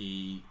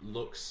he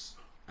looks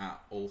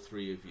at all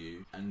three of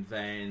you, and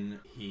then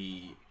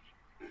he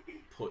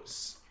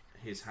puts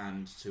his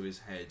hand to his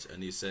head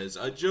and he says,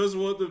 I just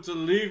want them to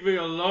leave me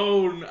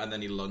alone, and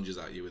then he lunges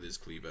at you with his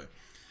cleaver.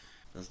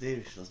 There's no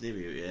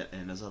way out yet,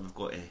 and we've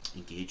got to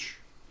engage.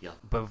 Yeah.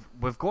 But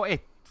we've got to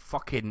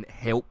fucking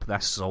help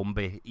this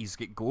zombie. He's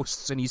got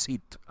ghosts in his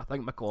head. I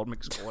think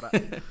McCormick's got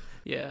it.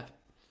 Yeah.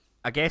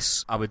 I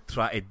guess I would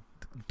try to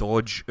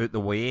dodge out the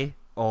way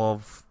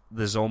of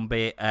the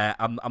zombie.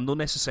 I'm not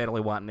necessarily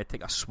wanting to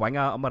take a swing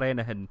at him or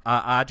anything.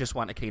 I just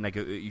want to kind of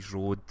get out his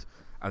road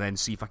and then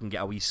see if I can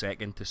get a wee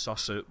second to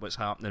suss out what's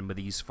happening with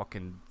these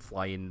fucking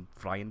flying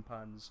frying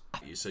pans.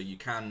 So you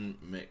can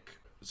make,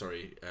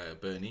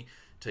 Bernie,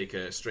 take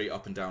a straight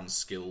up and down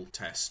skill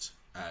test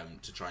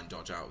to try and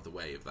dodge out of the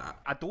way of that.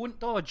 I don't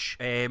dodge.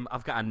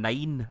 I've got a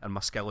 9 and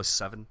my skill is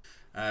 7.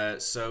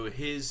 So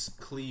his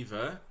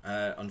cleaver,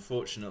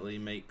 unfortunately,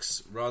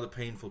 makes rather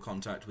painful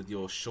contact with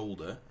your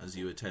shoulder as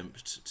you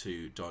attempt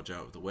to dodge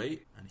out of the way,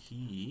 and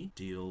he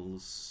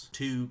deals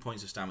 2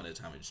 points of stamina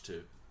damage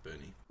to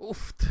Bernie.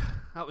 Oof,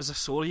 that was a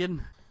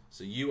Saurian.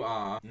 So you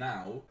are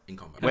now in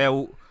combat.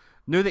 Well,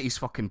 now that he's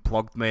fucking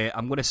plugged me,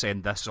 I'm going to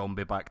send this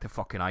zombie back to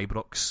fucking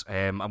Ibrox.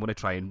 I'm going to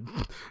try and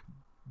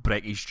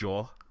break his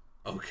jaw.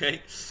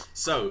 Okay,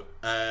 so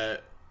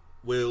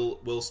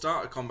we'll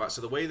start a combat.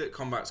 So the way that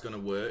combat's going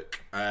to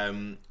work,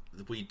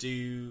 we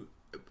do,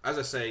 as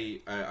I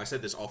say, I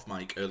said this off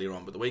mic earlier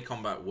on, but the way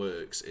combat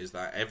works is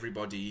that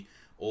everybody,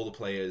 all the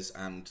players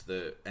and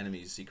the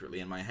enemies secretly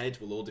in my head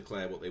will all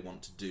declare what they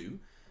want to do,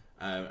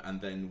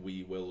 and then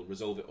we will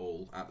resolve it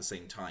all at the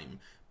same time.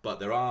 But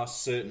there are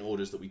certain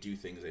orders that we do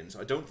things in. So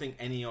I don't think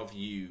any of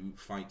you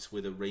fights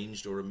with a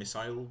ranged or a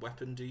missile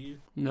weapon, do you?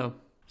 No.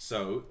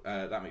 So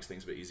that makes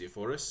things a bit easier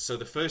for us. So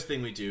the first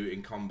thing we do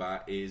in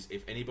combat is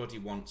if anybody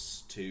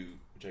wants to,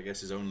 which I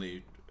guess is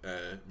only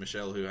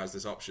Michelle who has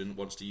this option,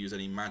 wants to use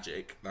any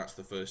magic, that's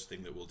the first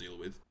thing that we'll deal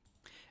with.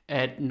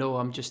 No,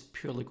 I'm just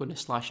purely going to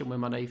slash him with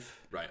my knife.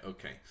 Right,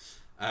 okay.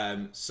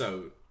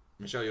 So,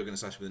 Michelle, you're going to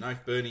slash him with a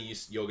knife. Bernie,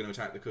 you're going to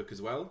attack the cook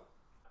as well.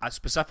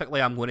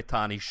 Specifically, I'm going to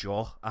tan his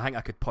jaw. I think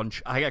I could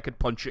punch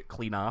it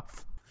clean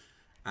off.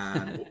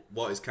 And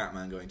what is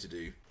Catman going to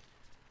do?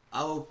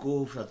 I'll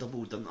go for a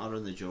double dunter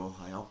on the jaw.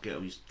 I'll get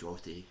his jaw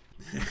to.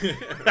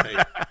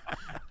 Right.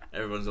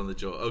 Everyone's on the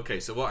jaw. Okay,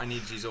 so what I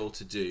need you all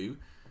to do,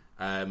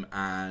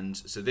 and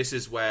so this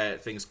is where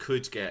things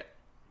could get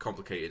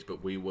complicated,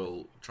 but we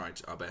will try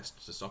our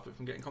best to stop it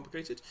from getting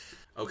complicated.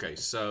 Okay,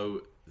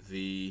 so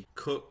the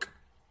cook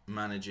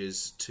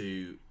manages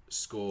to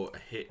score a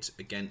hit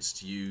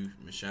against you,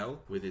 Michelle,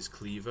 with his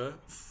cleaver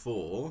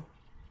for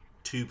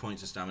 2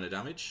 points of stamina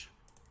damage.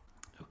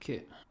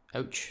 Okay.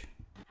 Ouch.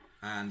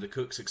 And the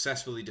cook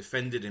successfully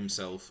defended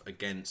himself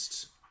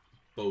against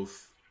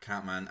both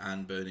Catman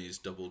and Bernie's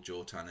double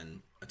jaw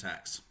tannin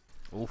attacks.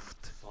 Oof.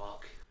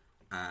 Fuck.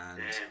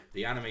 And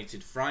the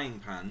animated frying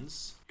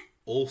pans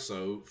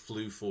also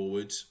flew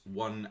forward,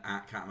 one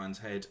at Catman's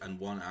head and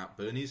one at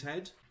Bernie's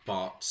head,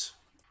 but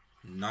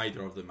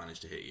neither of them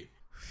managed to hit you.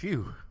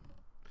 Phew.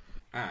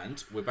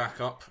 And we're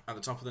back up at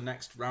the top of the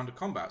next round of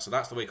combat. So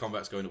that's the way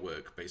combat's going to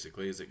work,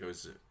 basically, as it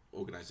goes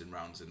organised in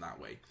rounds in that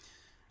way.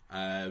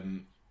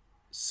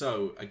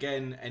 So,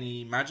 again,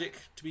 any magic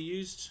to be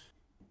used?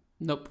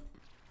 Nope.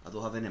 I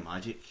don't have any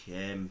magic.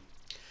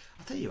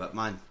 I'll tell you what,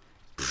 man.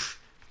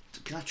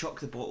 Can I chuck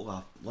the bottle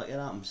of liquor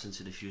at him since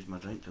he refused my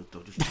drink?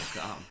 I'll just chuck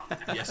it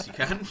at him. Yes, you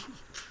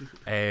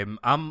can.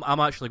 I'm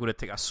actually going to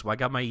take a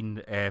swig of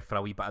mine for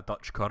a wee bit of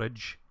Dutch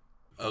courage.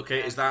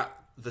 Okay, is that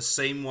the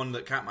same one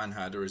that Catman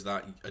had, or is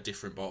that a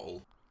different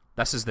bottle?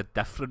 This is the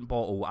different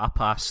bottle. I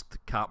passed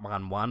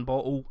Catman one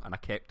bottle, and I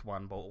kept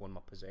one bottle in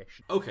my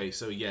possession. Okay,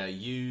 so yeah,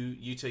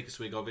 you take a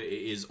swig of it.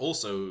 It is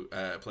also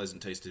a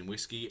pleasant tasting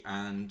whiskey,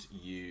 and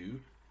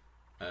you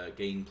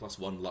gain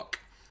 +1 luck.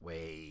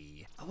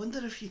 Way. I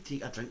wonder if you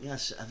take a drink of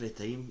this every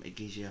time, it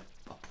gives you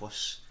a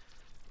plus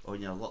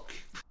on your luck.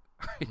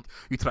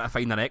 You try to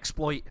find an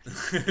exploit.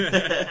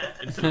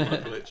 Infinite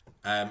luck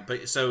glitch.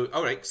 But so,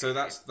 all right, so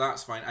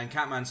that's fine. And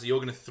Catman, so you're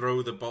going to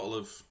throw the bottle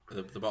of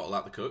the bottle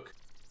at the cook.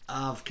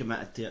 I've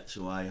committed to it,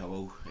 so I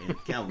will.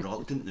 Kind of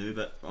reluctant now,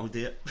 but I'll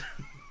do it.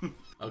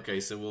 Okay,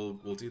 so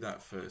we'll do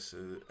that first.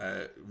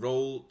 So,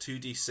 roll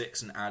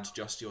 2d6 and add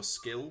just your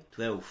skill.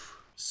 12.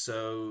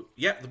 So,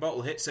 yep, the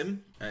bottle hits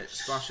him. It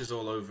splashes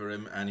all over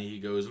him, and he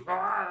goes.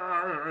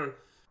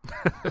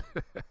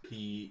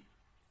 He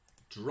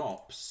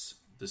drops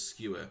the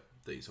skewer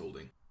that he's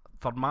holding.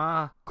 For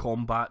my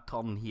combat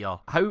turn here,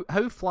 how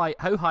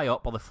high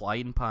up are the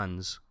flying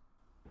pans?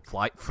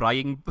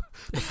 frying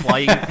They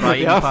frying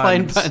are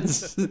flying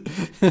pans. pans.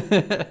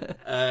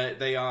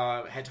 They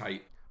are head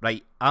height.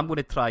 Right, I'm going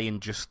to try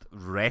and just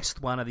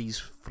rest one of these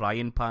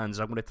frying pans.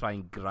 I'm going to try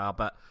and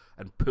grab it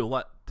and pull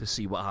it to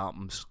see what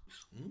happens.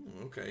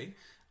 Okay.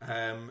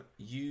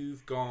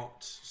 You've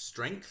got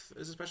strength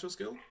as a special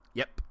skill.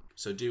 Yep.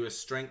 So do a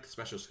strength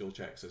special skill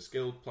check. So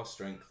skill plus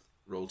strength.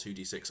 Roll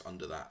 2d6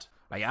 under that.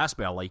 Right, that's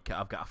where I like it.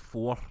 I've got a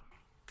 4.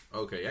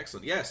 Okay,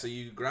 excellent. Yeah, so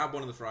you grab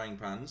one of the frying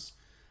pans.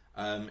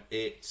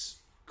 It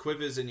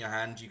quivers in your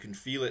hand. You can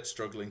feel it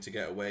struggling to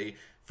get away.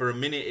 For a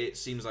minute, it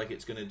seems like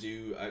it's going to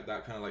do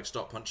that kind of like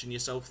stop punching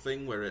yourself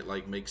thing, where it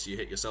like makes you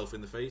hit yourself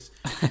in the face,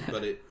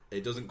 but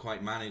it doesn't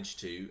quite manage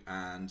to.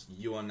 And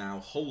you are now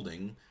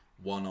holding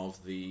one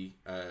of the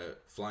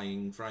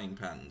frying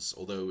pans,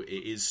 although it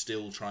is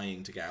still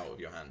trying to get out of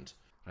your hand.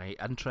 Right,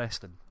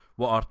 interesting.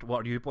 What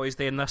are you boys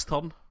doing this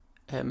turn?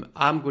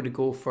 I'm going to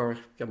go for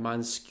your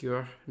man's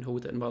skewer and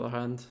hold it in my other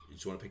hand. You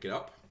just want to pick it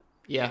up?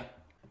 Yeah.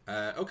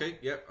 Okay,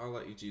 yep, I'll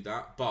let you do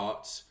that.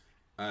 But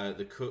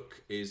the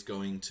cook is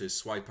going to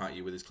swipe at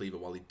you with his cleaver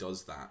while he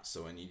does that,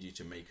 so I need you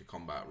to make a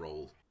combat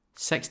roll.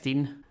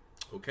 16.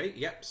 Okay,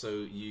 yep, so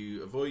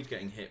you avoid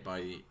getting hit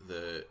by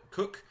the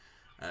cook.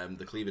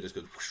 The cleaver just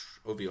goes whoosh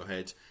over your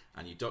head,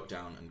 and you duck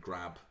down and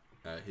grab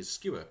his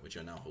skewer, which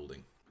you're now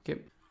holding.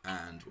 Okay.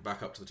 And we're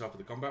back up to the top of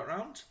the combat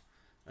round.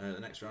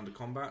 The next round of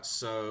combat.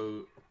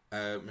 So,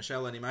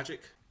 Michelle, any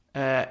magic?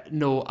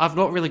 No, I've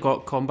not really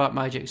got combat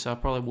magic, so I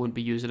probably won't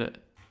be using it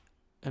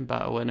in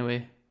battle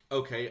anyway.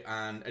 Okay,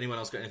 and anyone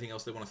else got anything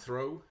else they want to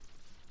throw?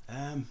 What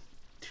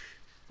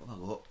have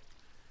I got?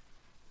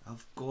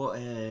 I've got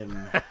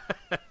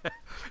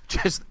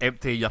Just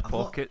empty your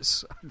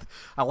pockets.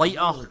 A I've lighter,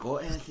 not really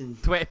got anything.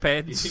 20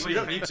 pence. You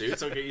don't need to.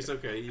 It's okay. It's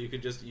okay. You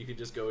can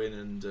just go in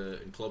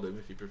and club him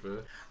if you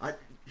prefer. I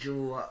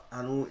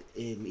know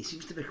he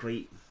seems to be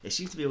quite. He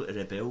seems to be able to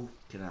repel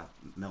kind of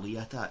melee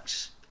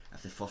attacks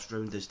if the first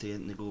round is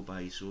taken to go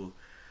by. So,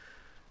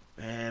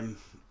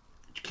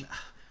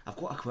 I've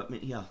got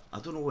equipment here. I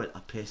don't know what a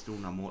pestle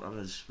and a mortar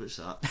is. What's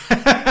that?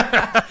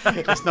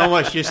 It's not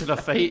much use in a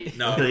fight.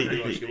 No,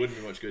 it wouldn't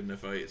be much good in a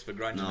fight. It's for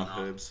grinding up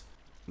herbs.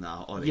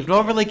 Nah, alright. You've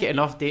not really got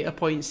enough data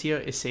points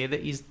here to say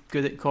that he's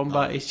good at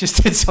combat. He's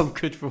just did some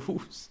good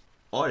rolls.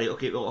 Alright,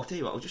 okay, well, I'll tell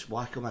you what, I'll just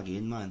whack him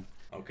again, man.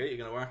 Okay, you're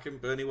gonna whack him,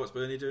 Bernie. What's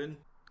Bernie doing?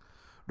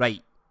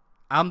 Right,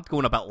 I'm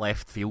going a bit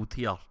left field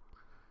here.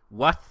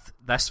 With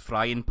this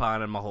frying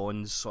pan in my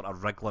hands sort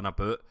of wriggling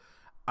about,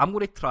 I'm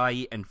going to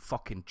try and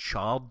fucking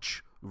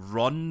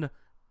run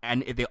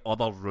into the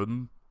other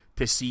room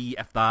to see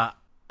if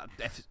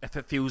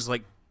it feels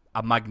like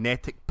a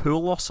magnetic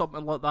pull or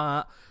something like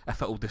that, if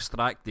it'll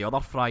distract the other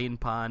frying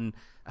pan,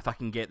 if I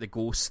can get the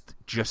ghost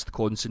just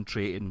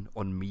concentrating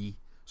on me.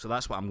 So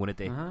that's what I'm going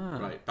to do.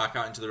 Right, back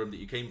out into the room that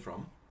you came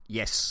from.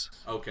 Yes.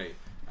 Okay,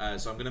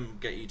 so I'm going to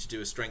get you to do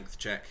a strength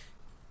check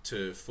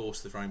to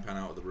force the frying pan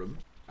out of the room.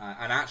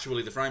 And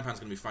actually, the frying pan's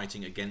going to be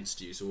fighting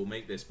against you, so we'll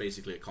make this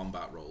basically a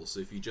combat roll. So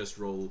if you just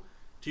roll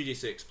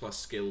 2d6 plus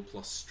skill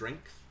plus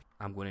strength.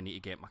 I'm going to need to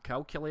get my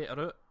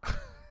calculator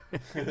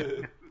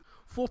out.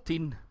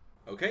 14.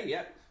 Okay,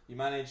 yeah. You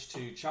manage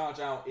to charge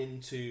out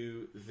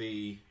into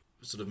the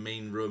sort of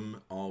main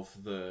room of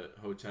the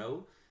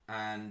hotel,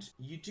 and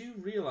you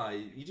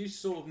do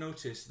sort of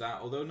notice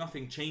that although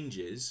nothing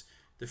changes,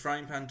 the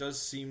frying pan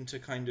does seem to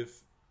kind of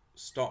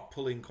stop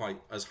pulling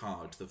quite as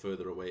hard the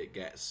further away it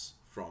gets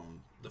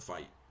from the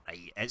fight.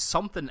 Right, it's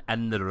something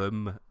in the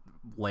room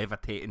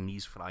levitating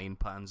these frying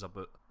pans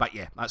about. But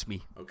yeah, that's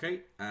me. Okay,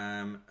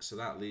 so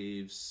that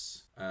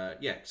leaves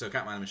so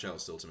Catman and Michelle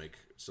still to make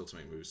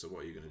moves. So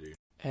what are you going to do?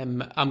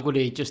 I'm going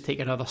to just take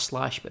another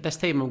slash, but this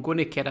time I'm going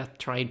to kind of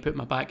try and put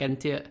my back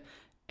into it.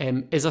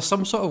 Is there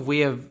some sort of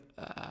way of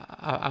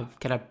I've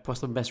kind of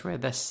possibly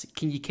misread this?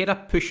 Can you kind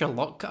of push your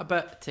luck a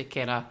bit to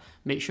kind of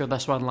make sure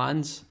this one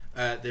lands?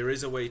 There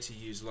is a way to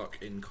use luck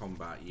in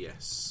combat.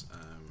 Yes.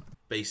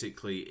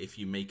 Basically, if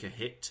you make a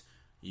hit,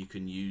 you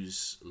can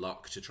use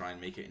luck to try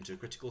and make it into a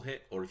critical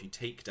hit, or if you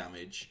take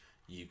damage,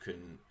 you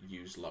can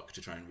use luck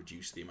to try and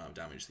reduce the amount of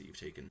damage that you've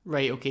taken.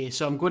 Right. Okay.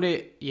 So I'm going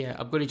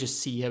to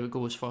just see how it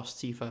goes first.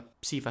 See if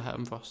I hit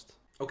him first.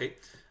 Okay.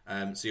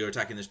 So you're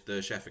attacking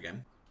the chef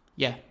again.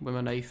 Yeah, with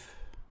my knife.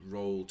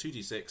 Roll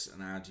 2d6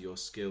 and add your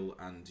skill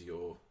and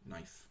your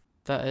knife.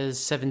 That is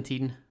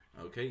 17.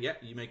 Okay. Yeah,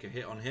 you make a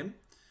hit on him.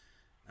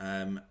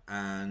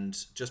 And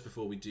just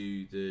before we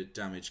do the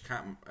damage,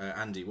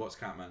 Andy, what's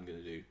Catman going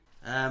to do?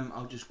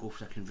 I'll just go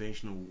for a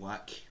conventional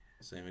whack.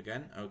 Same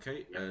again.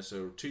 Okay.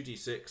 So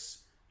 2d6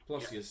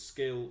 plus your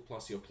skill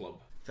plus your club.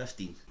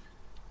 15.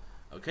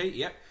 Okay.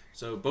 Yep.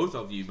 So both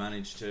of you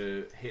managed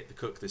to hit the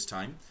cook this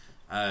time.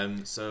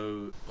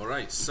 All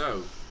right.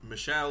 So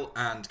Michelle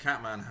and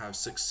Catman have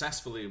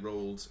successfully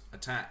rolled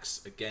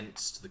attacks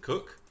against the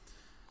cook.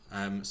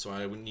 So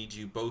I would need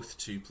you both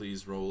to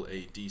please roll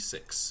a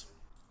d6.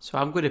 So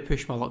I'm going to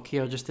push my luck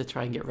here just to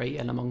try and get right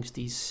in amongst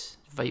these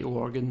vital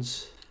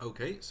organs.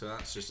 Okay, so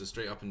that's just a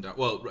straight up and down.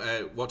 Well,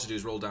 what to do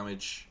is roll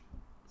damage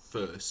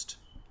first.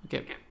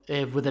 Okay.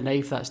 With a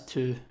knife, that's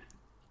 2.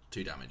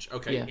 2 damage.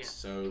 Okay, Yeah.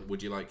 so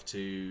would you like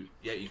to...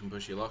 Yeah, you can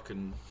push your luck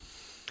and...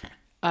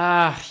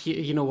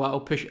 You know what? I'll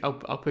push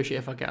it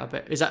if I get a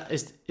bit.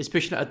 Is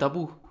pushing it a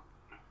double?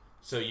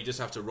 So you just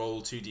have to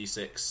roll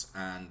 2d6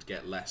 and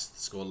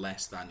score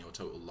less than your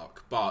total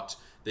luck. But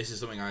this is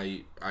something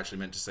I actually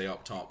meant to say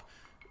up top.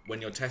 When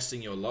you're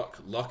testing your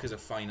luck is a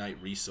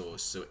finite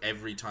resource. So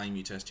every time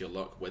you test your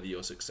luck, whether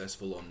you're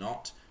successful or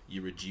not,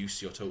 you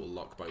reduce your total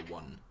luck by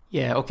 1.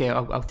 Yeah, okay,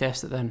 I'll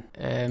test it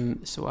then.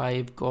 So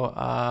I've got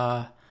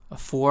a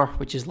 4,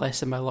 which is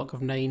less than my luck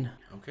of 9.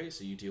 Okay,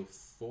 so you deal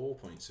 4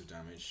 points of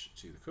damage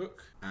to the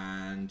cook.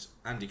 And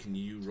Andy, can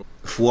you roll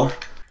 4.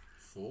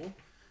 4?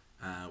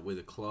 With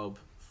a club,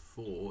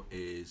 4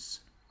 is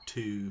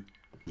 2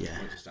 Yeah.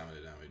 points of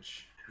stamina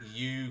damage.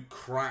 You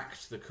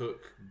cracked the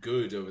cook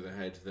good over the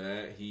head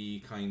there. He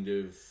kind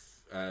of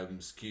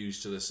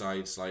skews to the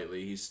side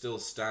slightly. He's still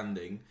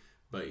standing,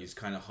 but he's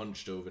kind of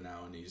hunched over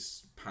now, and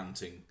he's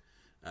panting,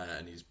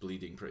 and he's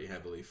bleeding pretty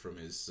heavily from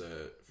his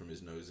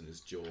nose and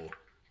his jaw,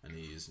 and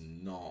he is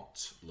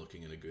not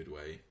looking in a good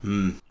way.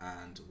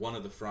 And one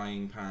of the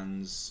frying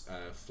pans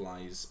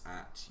flies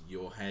at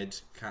your head,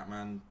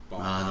 Catman,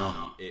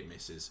 but it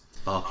misses.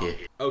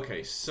 Okay.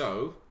 Okay,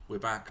 so we're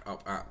back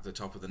up at the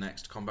top of the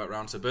next combat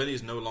round. So Bernie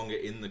is no longer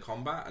in the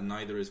combat, and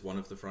neither is one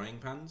of the frying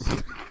pans.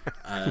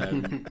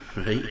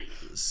 Right.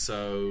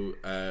 So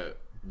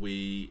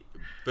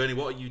Bernie,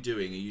 what are you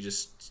doing? Are you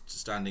just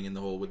standing in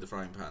the hall with the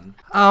frying pan?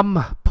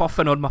 I'm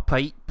puffing on my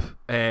pipe,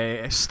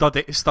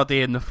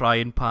 studying the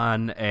frying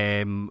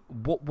pan.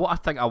 What I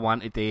think I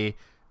want to do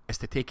is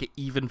to take it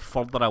even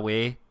further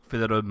away for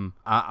the room.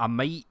 I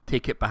might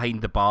take it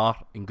behind the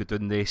bar and go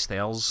down the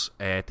stairs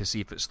to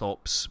see if it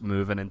stops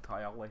moving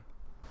entirely.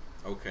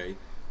 Okay.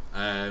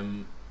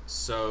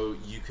 So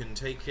you can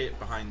take it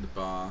behind the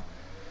bar.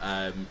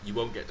 You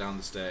won't get down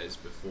the stairs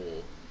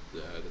before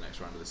the next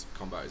round of this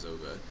combat is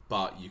over,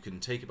 but you can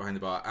take it behind the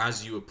bar.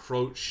 As you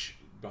approach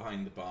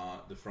behind the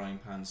bar, the frying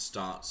pan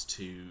starts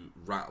to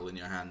rattle in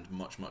your hand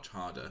much, much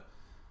harder,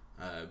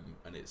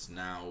 and it's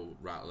now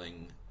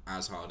rattling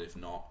as hard, if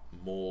not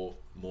more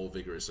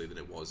vigorously than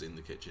it was in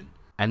the kitchen.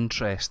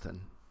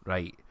 Interesting.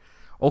 Right.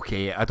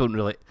 Okay,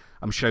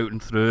 I'm shouting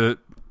through.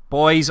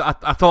 Boys, I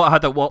thought I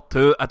had it worked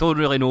too. I don't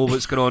really know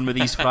what's going on with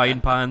these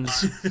frying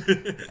pans.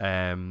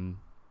 And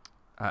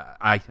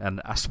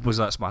I suppose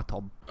that's my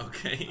turn.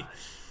 Okay.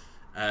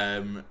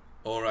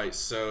 Alright,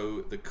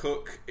 so the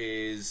cook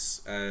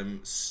is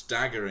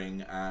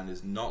staggering and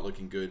is not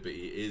looking good, but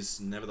he is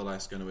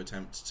nevertheless going to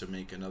attempt to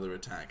make another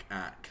attack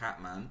at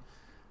Catman.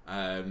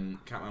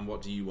 Catman,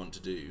 what do you want to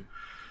do?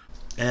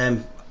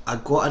 I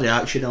got a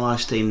reaction the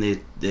last time.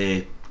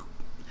 The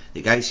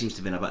guy seems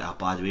to be in a bit of a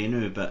bad way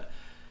now, but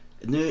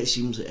now it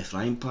seems like the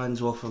frying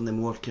pan's offering the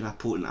more kind of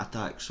potent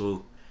attack,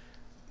 so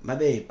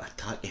maybe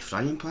attack the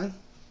frying pan?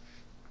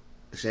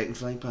 The second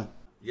frying pan?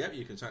 Yep,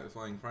 you can attack the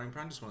frying pan.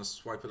 Just want to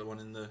swipe at the one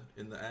in the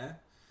air.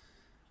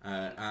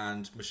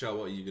 And Michelle,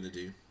 what are you going to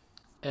do?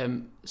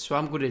 So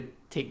I'm going to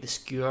take the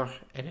skewer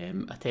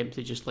and attempt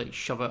to just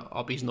shove it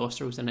up his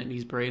nostrils and in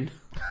his brain.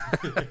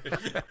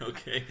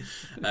 Okay.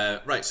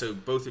 Right, so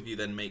both of you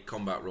then make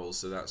combat rolls.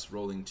 So that's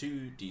rolling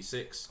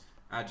 2d6.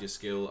 Add your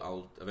skill.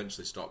 I'll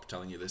eventually stop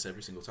telling you this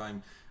every single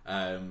time.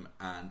 And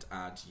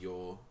add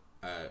your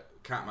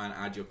Catman.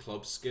 Add your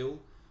club skill.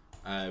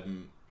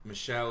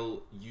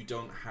 Michelle, you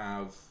don't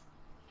have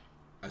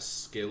a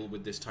skill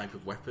with this type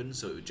of weapon,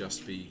 so it would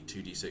just be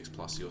 2d6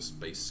 plus your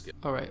base skill.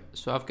 Alright,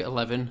 so I've got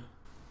 11.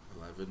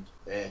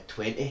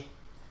 20.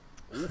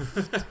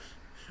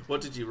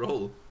 What did you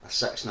roll? A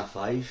 6 and a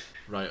 5.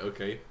 Right,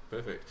 okay,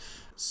 perfect.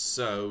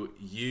 So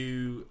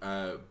you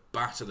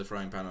batter the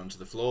frying pan onto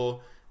the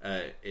floor,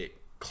 it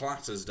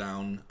clatters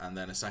down, and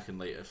then a second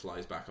later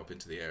flies back up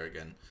into the air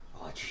again.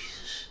 Oh,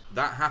 Jesus.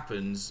 That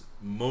happens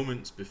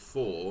moments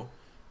before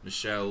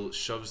Michelle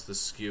shoves the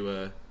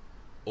skewer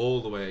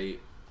all the way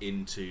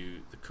up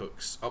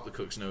the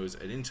cook's nose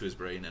and into his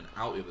brain and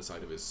out the other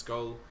side of his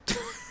skull.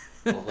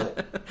 I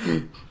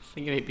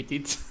think it might be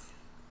dead.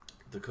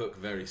 The cook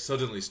very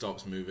suddenly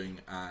stops moving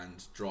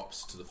and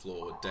drops to the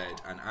floor dead,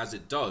 and as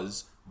it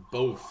does,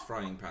 both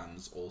frying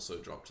pans also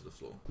drop to the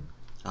floor.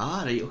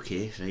 Ah, right,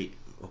 okay,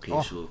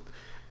 Oh. So...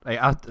 Right,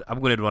 I'm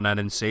going to run in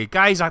and say,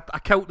 guys, I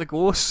killed the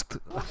ghost.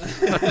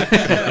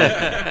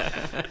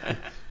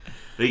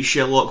 Right,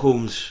 Sherlock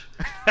Holmes.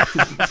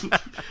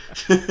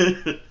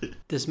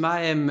 Does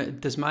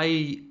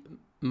my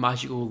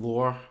magical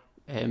lore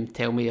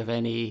tell me of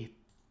any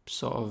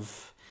sort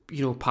of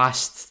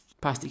past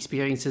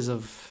experiences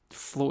of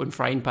floating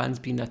frying pans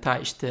being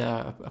attached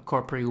to a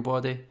corporeal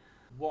body?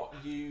 What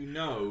you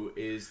know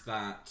is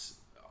that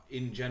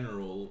in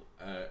general,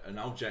 an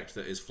object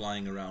that is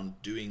flying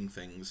around doing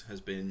things has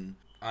been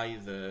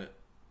either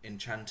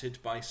enchanted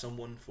by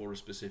someone for a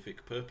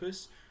specific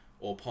purpose,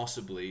 or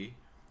possibly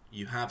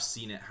you have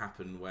seen it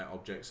happen where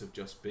objects have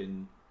just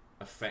been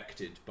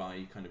affected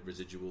by kind of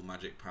residual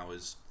magic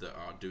powers that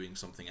are doing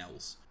something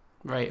else.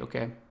 Right,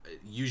 okay.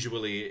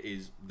 Usually it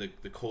is the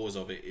cause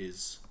of it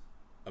is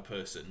a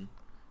person,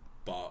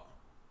 but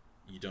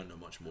you don't know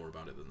much more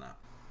about it than that.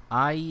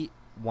 I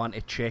want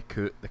to check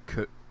out the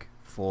cook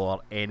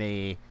for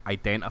any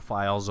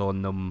identifiers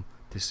on them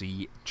to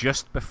see.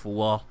 Just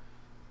before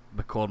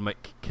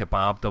McCormick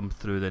kebabbed him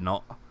through the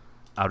nut,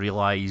 I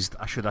realised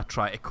I should have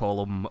tried to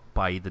call him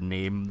by the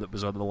name that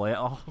was on the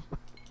letter,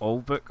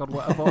 Allbook or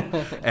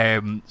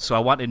whatever. So I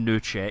wanted to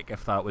check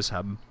if that was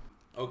him.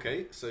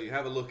 Okay, so you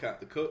have a look at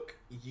the cook.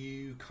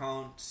 You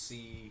can't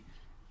see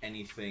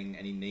anything,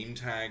 any name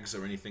tags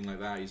or anything like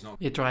that. He's not...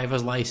 Your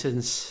driver's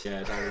license.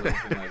 Yeah,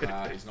 anything like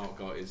that. He's not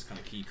got his kind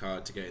of key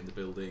card to get in the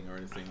building or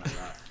anything like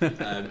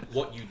that.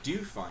 What you do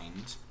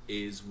find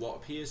is what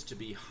appears to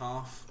be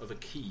half of a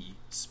key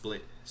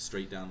split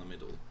straight down the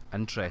middle.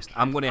 Interesting.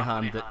 I'm going to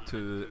hand it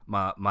to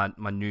my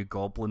new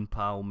goblin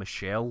pal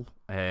Michelle,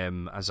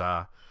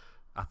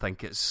 I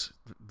think it's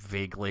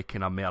vaguely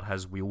kind of more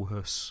his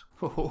wheelhouse.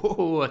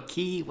 Oh, a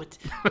key. Which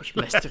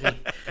mystery?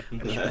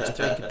 Which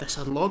mystery could this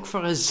unlock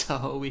for us?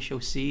 Oh, we shall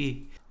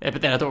see.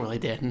 But then I don't really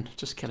do anything.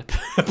 Just kind of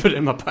put it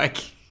in my bag.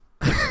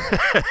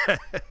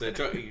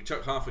 So you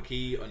chuck half a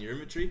key on your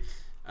inventory.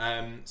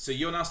 So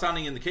you're now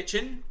standing in the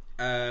kitchen.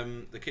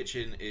 The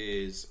kitchen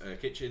is a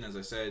kitchen, as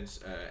I said.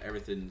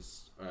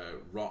 Everything's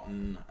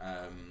rotten,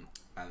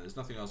 and there's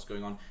nothing else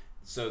going on.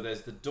 So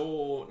there's the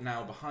door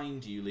now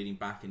behind you leading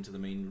back into the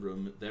main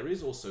room. There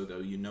is also, though,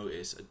 you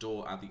notice a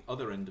door at the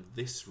other end of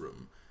this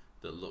room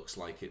that looks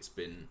like it's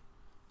been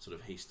sort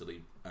of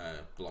hastily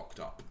blocked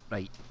up.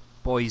 Right,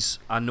 boys,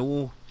 I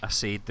know I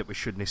said that we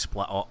shouldn't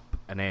split up,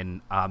 and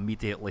then I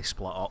immediately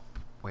split up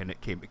when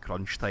it came to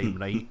crunch time,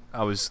 right?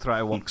 I was trying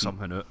to work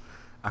something out.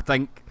 I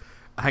think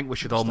we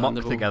should all muck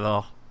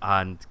together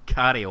and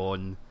carry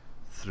on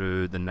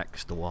through the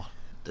next door.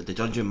 Did the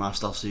Dungeon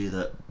Master say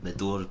that the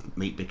door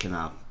might be kind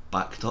of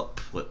backed up,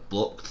 like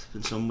blocked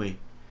in some way?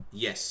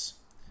 Yes,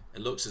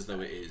 it looks as though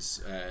it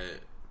is,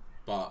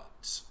 but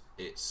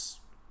it's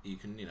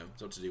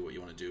it's up to do what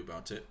you want to do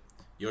about it.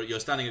 You're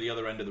standing at the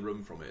other end of the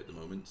room from it at the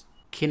moment.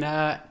 Can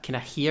I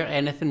hear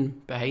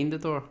anything behind the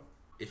door?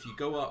 If you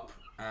go up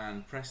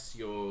and press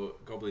your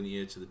goblin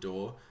ear to the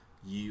door,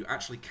 you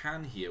actually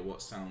can hear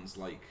what sounds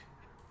like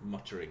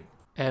muttering.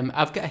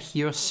 I've got a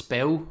hear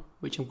spell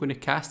which I'm going to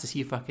cast to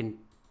see if I can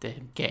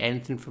get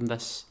anything from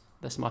this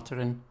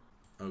muttering.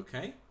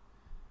 Okay.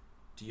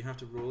 Do you have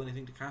to roll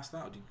anything to cast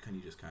that, or can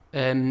you just cast?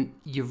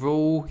 You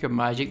roll your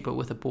magic, but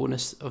with a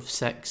bonus of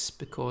 6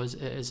 because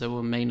it is a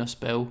minor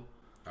spell.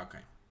 Okay.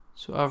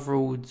 So I've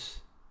rolled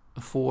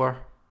a 4.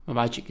 My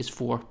magic is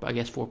 4, but I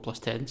guess 4 plus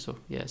 10. So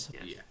yes.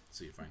 Yeah.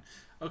 So you're fine.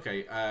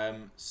 Okay.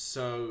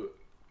 So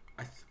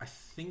I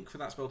think for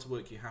that spell to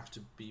work, you have to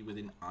be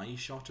within eye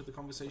shot of the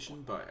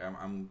conversation. But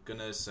I'm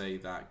gonna say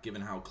that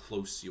given how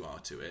close you are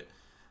to it,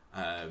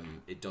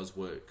 it does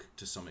work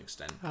to some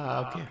extent.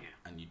 Okay.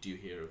 And you do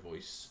hear a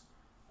voice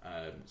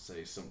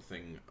say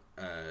something.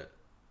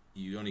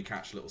 You only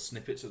catch little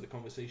snippets of the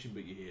conversation,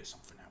 but you hear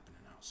something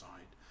happening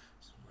outside.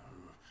 So,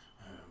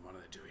 what are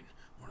they doing?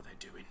 What are they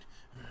doing?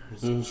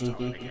 It's all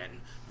starting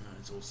again.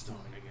 It's all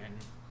starting again.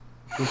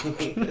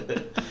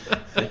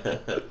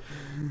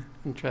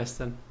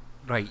 Interesting.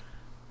 Right.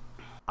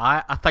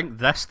 I think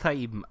this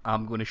time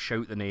I'm going to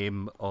shout the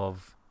name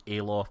of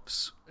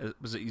Alof's.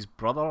 Was it his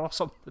brother or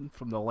something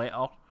from the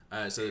letter?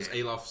 So there's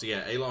Alof. So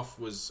yeah, Alof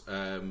was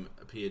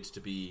appeared to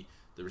be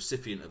the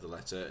recipient of the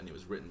letter, and it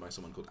was written by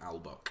someone called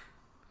Albuck.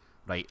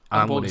 Right.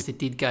 Albuck's the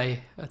deed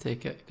guy, I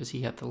take it, because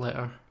he had the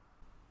letter.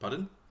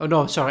 Pardon? Oh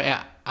no, sorry.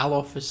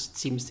 Alof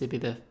seems to be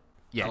the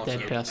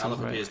dead person. Alof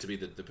right. appears to be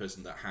the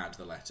person that had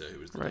the letter,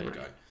 who was the dead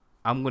guy.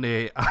 I'm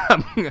gonna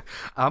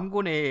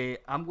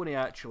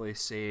actually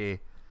say,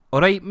 all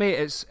right,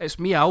 mate. It's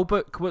me,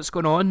 Albuck. What's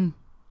going on?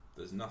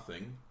 There's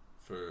nothing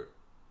for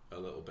a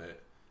little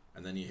bit,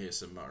 and then you hear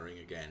some muttering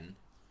again,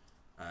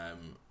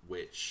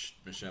 which,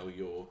 Michelle,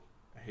 your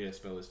hair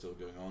spell is still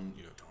going on.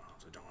 You go,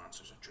 don't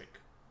answer, it's a trick.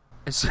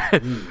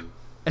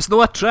 It's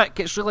not a trick,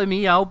 it's really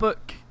me,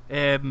 Albuck.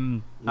 I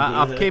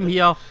came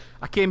here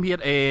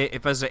to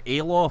visit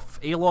Alof.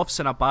 Alof's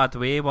in a bad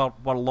way,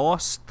 we're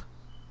lost.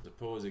 The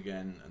pause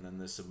again, and then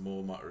there's some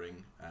more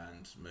muttering,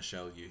 and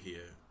Michelle, you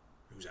hear,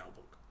 who's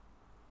Albuck?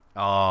 Oh,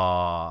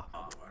 I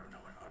don't know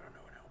an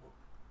Albuck.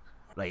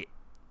 Right.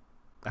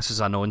 This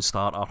is a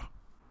non-starter.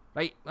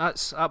 Right,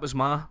 that was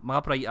my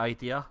bright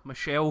idea.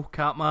 Michelle,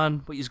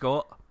 Catman, what you's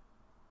got?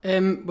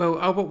 Well,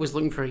 Albert was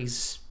looking for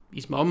his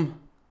mum.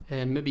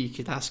 Maybe you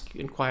could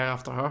inquire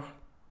after her.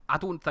 I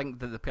don't think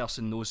that the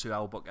person knows who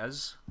Albuck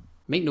is.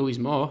 Might know his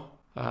ma.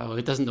 Well,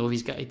 he doesn't know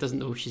if he doesn't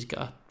know if she's got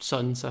a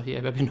son. So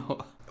yeah, maybe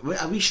not.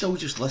 Wait, are we still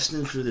just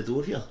listening through the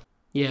door here?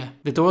 Yeah,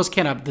 the doors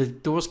kind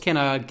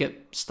of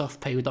get stuff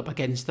piled up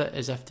against it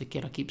as if to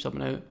kind of keep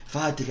something out. If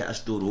I had to get this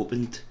door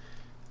opened,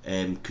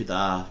 could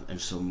I in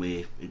some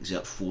way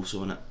exert force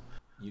on it?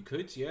 You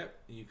could, yeah.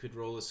 You could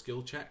roll a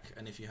skill check,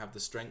 and if you have the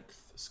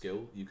strength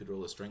skill, you could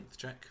roll a strength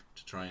check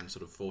to try and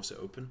sort of force it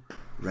open.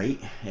 Right.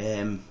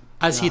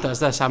 As he does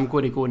this, I'm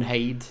going to go and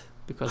hide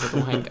because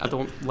I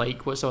don't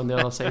like what's on the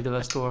other side of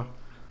this door.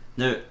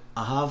 Now,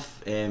 I have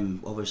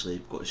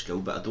obviously got a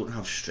skill, but I don't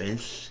have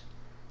strength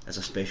as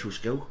a special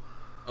skill.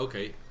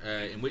 Okay,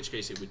 in which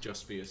case it would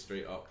just be a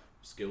straight up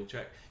skill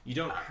check. You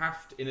don't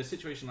have to, in a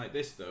situation like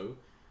this though,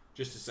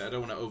 just to say, I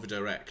don't want to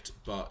over-direct,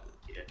 but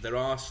there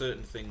are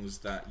certain things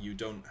that you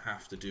don't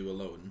have to do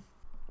alone.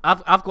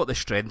 I've got the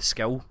strength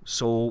skill,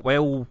 so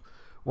while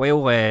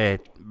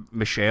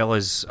Michelle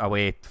is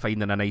away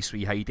finding a nice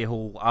wee hidey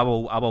hole, I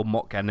will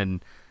muck in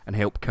and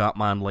help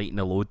Catman lighten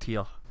the load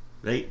here.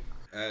 Right.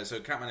 So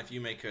Catman, if you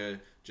make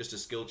just a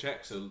skill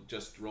check, so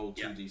just roll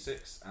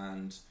 2d6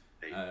 and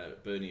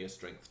Bernie a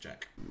strength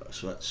check.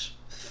 So that's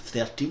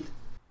 13.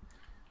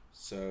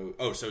 So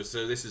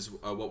this is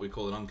what we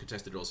call an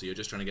uncontested roll. So you're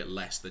just trying to get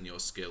less than your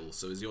skill.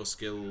 So is your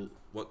skill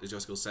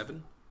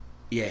 7?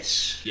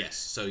 Yes. Yes.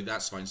 So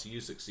that's fine. So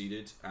you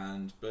succeeded.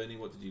 And Bernie,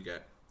 what did you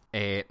get?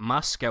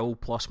 My skill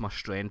plus my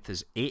strength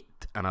is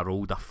 8, and I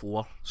rolled a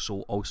 4,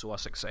 so also a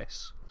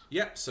success.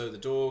 Yeah. So the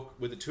door,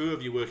 with the two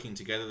of you working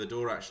together, the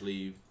door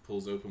actually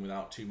pulls open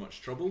without too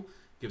much trouble.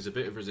 Gives a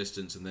bit of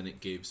resistance, and then it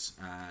gives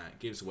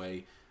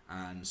way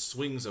and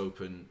swings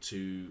open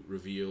to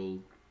reveal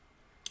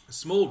a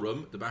small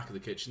room at the back of the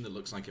kitchen that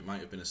looks like it might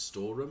have been a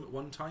storeroom at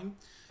one time,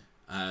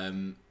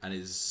 and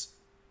is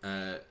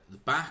the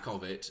back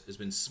of it has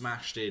been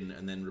smashed in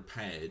and then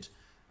repaired,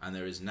 and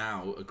there is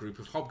now a group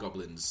of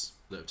hobgoblins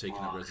that have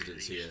taken up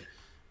residence here.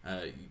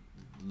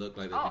 Look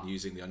like they've been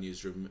using the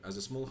unused room as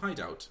a small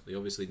hideout. They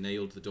obviously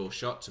nailed the door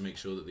shut to make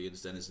sure that the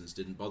denizens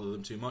didn't bother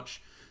them too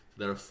much.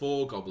 There are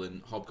 4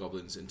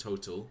 hobgoblins in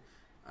total.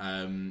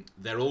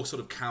 They're all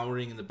sort of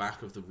cowering in the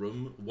back of the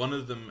room. One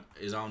of them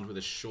is armed with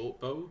a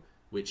short bow,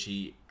 which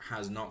he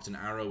has knocked an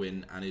arrow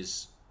in and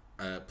is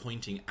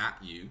pointing at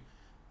you,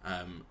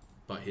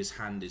 but his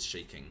hand is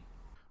shaking.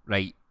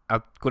 Right,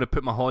 I'm going to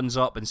put my hands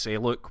up and say,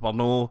 look, we're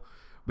no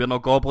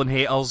goblin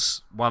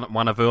haters.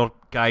 One of our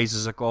guys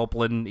is a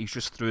goblin. He's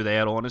just through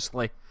there,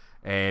 honestly.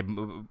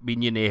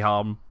 Mean you no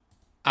harm.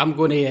 I'm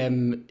going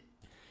to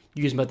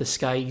use my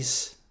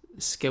disguise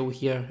skill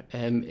here,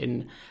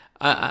 and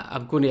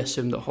I'm going to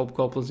assume that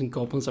hobgoblins and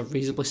goblins are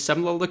reasonably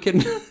similar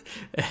looking.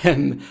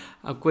 I'm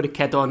going to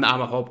kid on that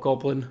I'm a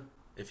hobgoblin.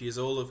 If you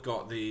all have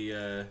got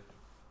the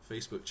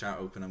Facebook chat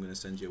open, I'm going to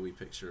send you a wee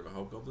picture of a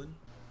hobgoblin.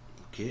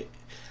 Okay.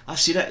 I've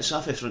seen it. It's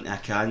off in front of a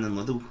can in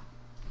Lidl.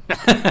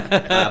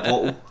 A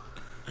bottle.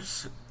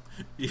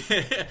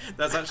 Yeah,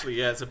 that's actually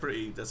that's a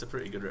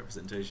pretty good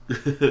representation.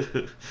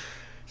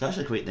 It's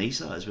actually quite nice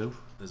that as well.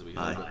 There's a wee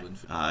hobgoblin.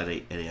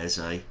 Right, it is.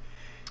 Aye.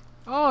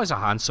 Oh, he's a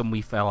handsome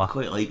wee fella.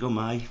 Quite like him.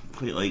 Aye,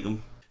 quite like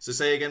him. So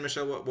say again,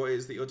 Michelle, what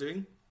is that you're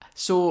doing?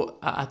 So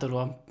I don't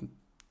know.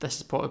 This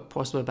is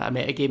possibly a bit of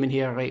metagaming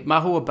here, right?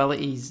 My whole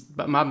abilities,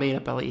 but my main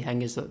ability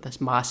thing is that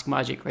this mask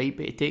magic, right?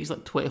 But it takes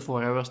like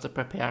 24 hours to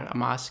prepare a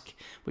mask,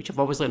 which I've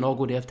obviously not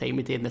going to have time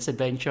to do in this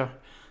adventure.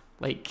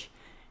 Like,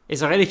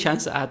 is there any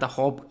chance that I had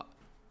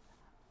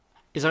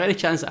Is there any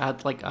chance that I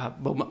had like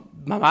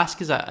my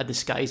mask is a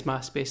disguise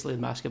mask, basically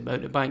the mask of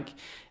Mountebank.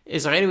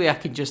 Is there any way I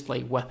can just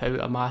like whip out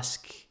a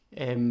mask,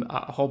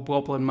 a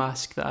hobgoblin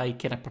mask that I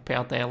kind of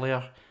prepared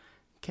earlier?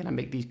 Can I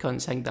make these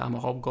cunts think that I'm a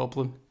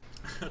hobgoblin?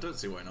 I don't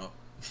see why not.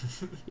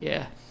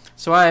 Yeah.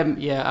 So I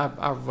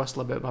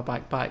rustle about my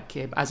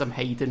backpack as I'm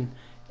hiding,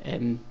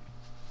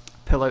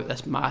 pull out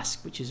this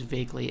mask, which is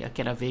vaguely a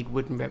kind of vague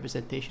wooden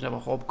representation of a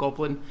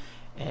hobgoblin,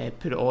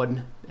 put it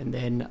on, and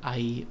then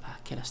I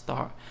kind of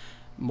start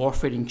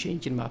morphing and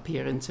changing my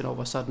appearance, and all of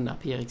a sudden I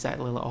appear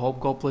exactly like a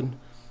hobgoblin.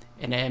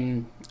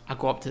 And I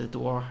go up to the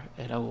door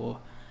and I go,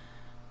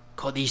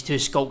 "Got these two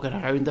skulking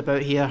around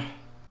about here."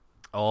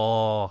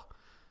 Oh,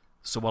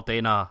 so we're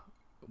doing a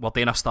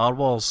Star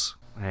Wars.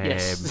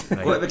 Yes.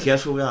 Right. Got to be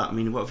careful with that. I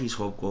mean, what if these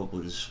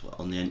hobgoblins are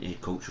on the into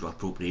cultural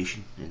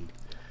appropriation? And...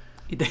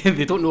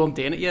 They don't know I'm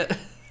doing it yet.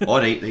 All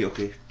right,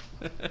 okay.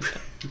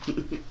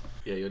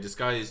 Yeah, you're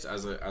disguised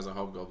as a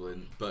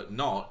hobgoblin, but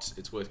not,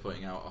 it's worth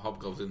pointing out, a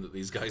hobgoblin that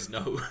these guys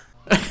know.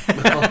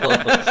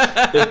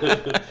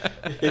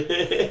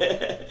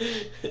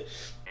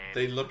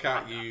 They look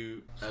at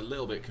you a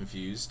little bit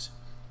confused,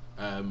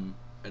 and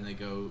they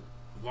go,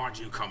 "Why'd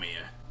you come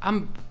here?"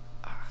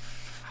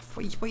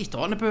 What are you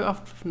talking about?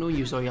 I've known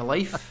you all your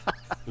life.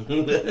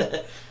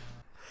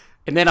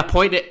 And then I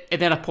point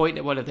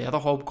at one of the other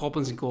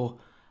hobgoblins and go,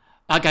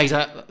 that guy's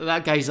a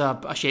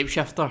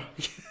shapeshifter.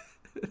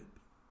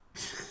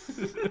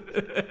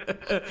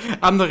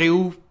 I'm the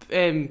real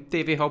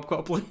Davy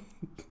Hobgoblin.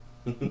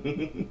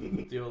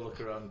 They all look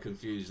around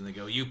confused and they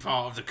go, "You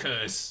part of the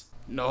curse?"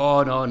 No.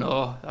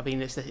 I mean,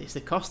 it's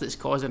the curse that's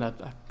causing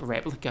a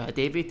replica of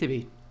Davy to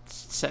be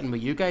sitting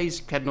with you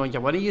guys, kidding on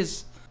your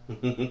winnies.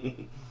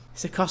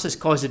 It's the curse that's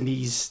causing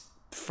these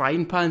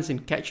frying pans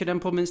and kitchen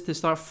implements to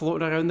start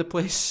floating around the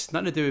place.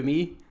 Nothing to do with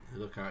me. They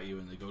look at you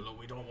and they go, "Look,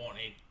 we don't want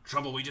any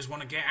trouble. We just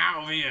want to get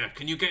out of here.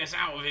 Can you get us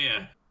out of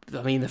here?"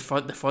 I mean, the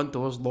front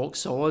door's locked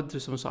solid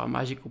with some sort of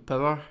magical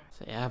power.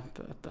 So yeah,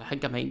 I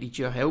think I might need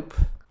your help.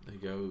 They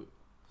go.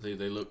 They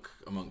look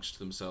amongst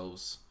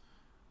themselves,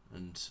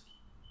 and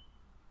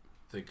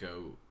they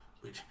go,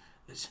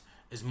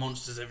 "There's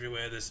monsters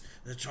everywhere.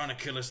 They're trying to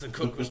kill us. The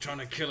cook was trying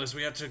to kill us.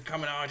 We had to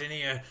come and hide in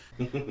here."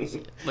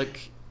 Look,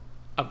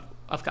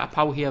 I've got a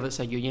pal here that's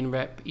a union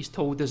rep. He's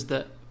told us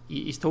that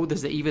he's told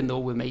us that even though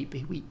we might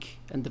be weak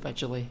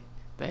individually,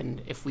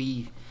 then if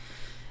we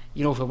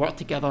work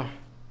together,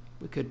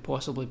 we could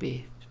possibly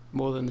be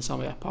more than the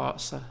sum of our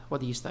parts.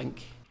 What do you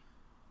think?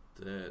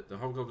 The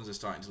hobgoblins are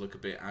starting to look a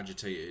bit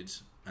agitated,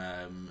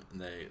 and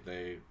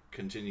they're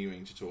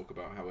continuing to talk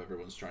about how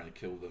everyone's trying to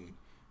kill them,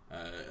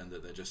 and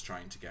that they're just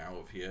trying to get out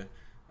of here.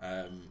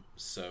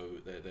 So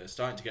they're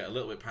starting to get a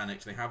little bit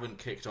panicked. They haven't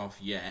kicked off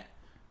yet,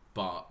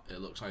 but it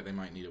looks like they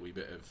might need a wee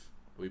bit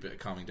of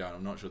calming down.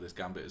 I'm not sure this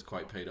gambit has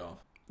quite paid off.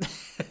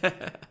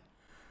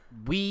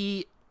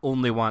 We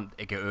only want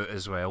to get out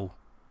as well.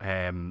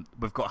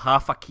 We've got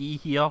half a key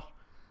here.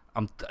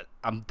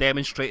 I'm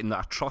demonstrating that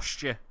I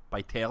trust you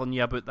by telling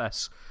you about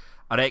this.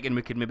 I reckon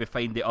we could maybe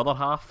find the other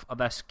half of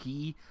this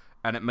key,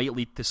 and it might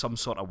lead to some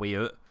sort of way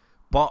out.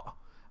 But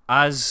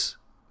as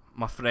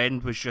my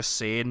friend was just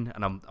saying,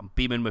 and I'm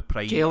beaming with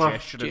pride,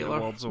 gesturing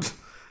towards him.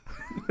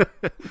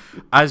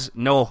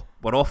 No,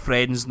 we're all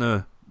friends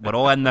now. We're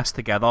all in this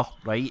together,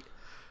 right?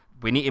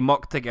 We need to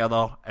muck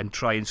together and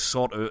try and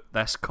sort out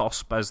this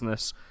cursed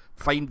business.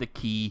 Find the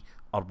key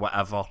or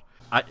whatever.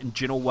 And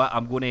do you know what?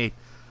 I'm going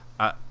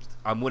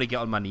to get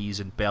on my knees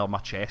and bare my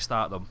chest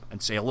at them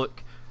and say,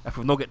 look, if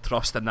we've not got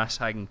trust in this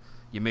thing,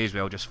 you may as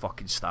well just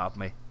fucking stab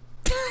me.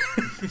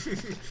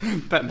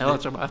 Bit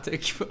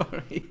melodramatic, but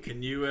alright.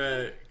 Can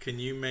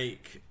you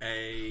make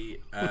a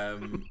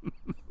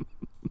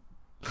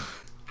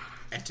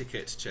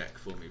etiquette check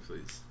for me,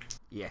 please?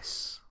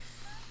 Yes.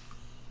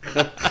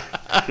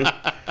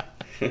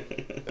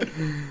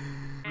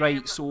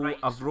 Right, so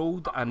I've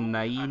rolled a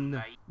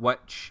 9,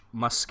 which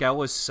my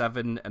skill is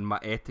 7 and my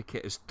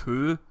etiquette is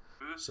 2.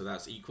 So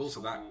that's equal,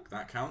 so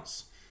that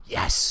counts.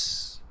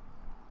 Yes!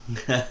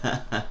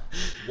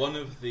 One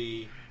of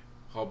the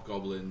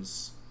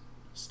hobgoblins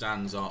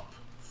stands up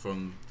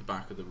from the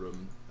back of the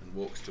room and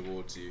walks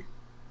towards you,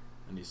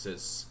 and he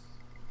says,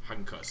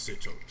 Hanka,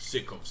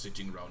 sick of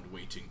sitting round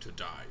waiting to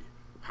die.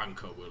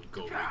 Hanka will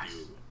go with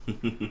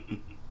you.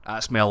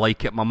 That's me, I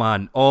like it, my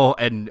man. Oh,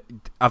 and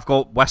I've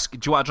got whiskey.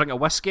 Do you want a drink of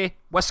whiskey?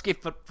 Whiskey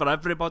for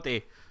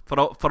everybody. For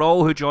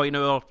all who join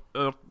our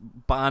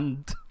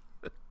band.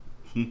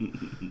 Do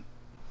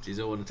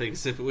you all want to take a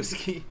sip of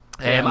whiskey?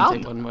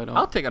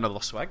 I'll take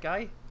another swig,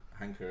 guy.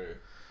 Hanker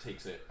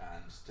takes it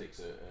and takes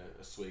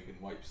a swig and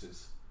wipes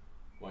his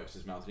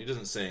mouth. And he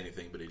doesn't say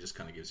anything, but he just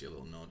kind of gives you a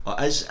little nod.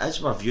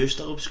 Is my view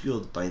still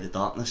obscured by the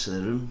darkness of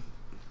the room?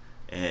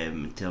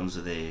 In terms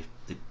of the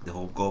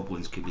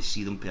hobgoblins, could we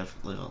see them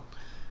perfectly? Or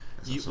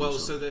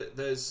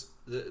there's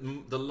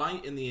the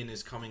light in the inn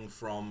is coming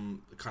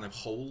from kind of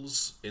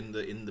holes in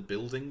the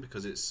building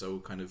because it's so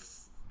kind of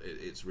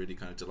it's really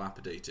kind of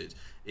dilapidated.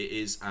 It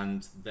is,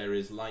 and there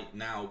is light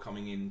now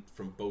coming in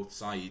from both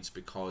sides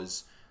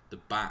because the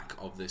back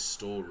of this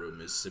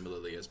storeroom is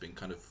similarly has been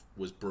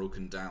was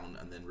broken down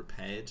and then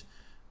repaired,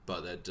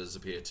 but there does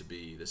appear to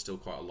be there's still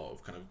quite a lot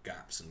of kind of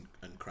gaps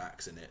and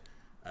cracks in it.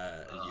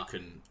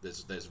 And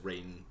there's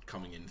rain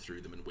coming in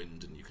through them and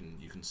wind, and you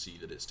can see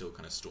that it's still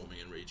kind of storming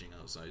and raging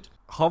outside.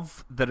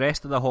 Have the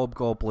rest of the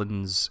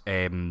hobgoblins?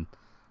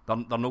 They're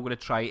not going to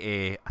try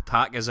to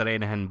attack us or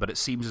anything, but it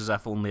seems as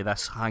if only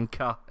this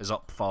Hanka is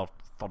up for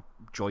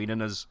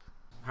joining us.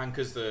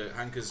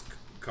 Hanka's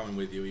coming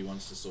with you. He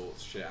wants to sort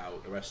shit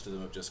out. The rest of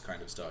them have just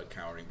kind of started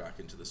cowering back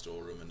into the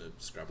storeroom and are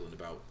scrabbling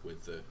about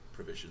with the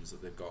provisions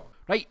that they've got.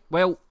 Right.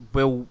 Well,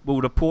 we'll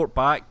report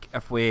back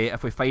if we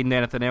find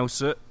anything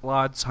else out,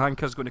 lads.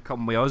 Hanka's going to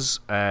come with us.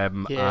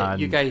 Yeah,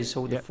 you guys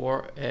hold the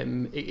fort.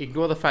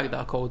 Ignore the fact that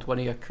I called one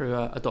of your crew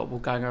a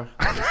doppelganger.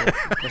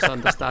 That was a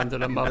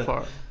misunderstanding on my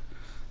part.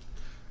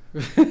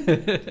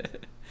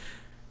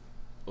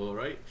 All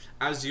right.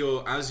 As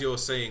you're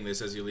saying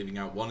this, as you're leaving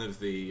out, one of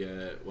the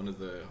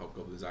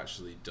hobgoblins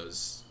actually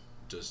does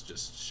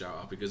just shout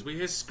up because we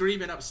hear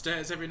screaming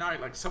upstairs every night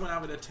like someone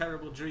having a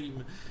terrible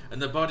dream,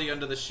 and the body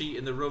under the sheet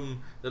in the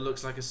room that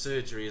looks like a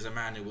surgery is a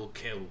man who will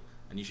kill,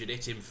 and you should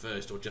hit him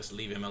first or just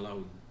leave him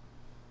alone.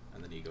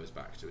 And then he goes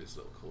back to his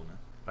little corner.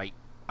 Right.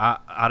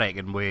 I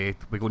reckon we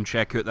go and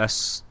check out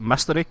this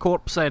mystery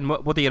corpse then.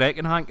 What do you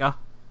reckon, Hanka?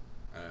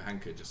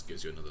 Hanka just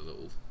gives you another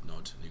little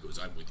nod and he goes,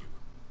 I'm with you.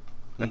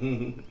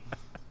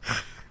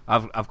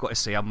 I've got to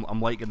say,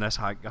 I'm liking this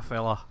Hanka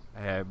fella.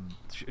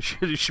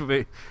 Should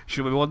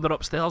we wander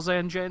upstairs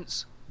then,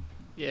 gents?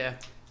 Yeah.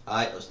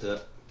 Aye, let's do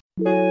it.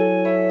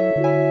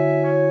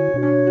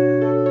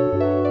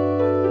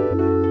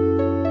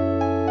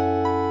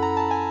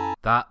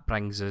 That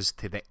brings us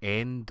to the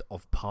end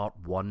of part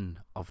 1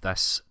 of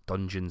this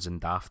Dungeons and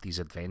Dafties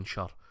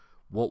adventure.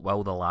 What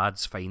will the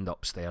lads find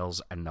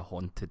upstairs in the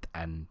haunted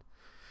inn?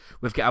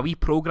 We've got a wee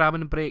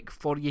programming break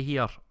for you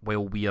here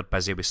while we're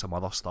busy with some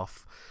other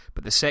stuff.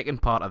 But the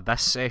second part of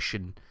this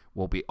session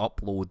will be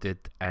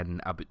uploaded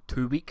in about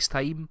 2 weeks'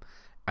 time.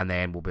 And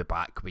then we'll be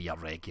back with your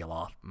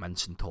regular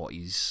Mince and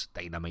Totties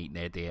Dynamite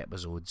Neddy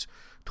episodes,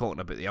 talking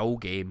about the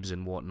old games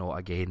and whatnot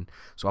again.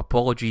 So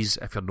apologies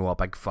if you're not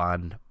a big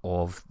fan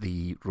of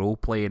the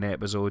role-playing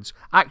episodes.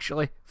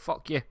 Actually,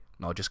 fuck you.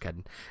 No, just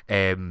kidding.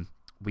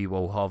 We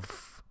will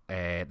have...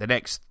 the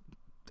next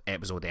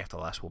episode after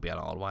this will be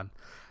another one.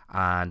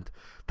 And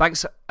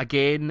Thanks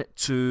again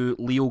to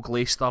Leo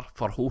Glaister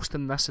for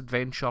hosting this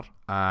adventure,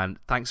 and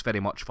thanks very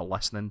much for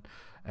listening.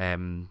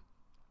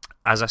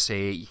 As I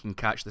say, you can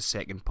catch the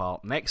second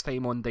part next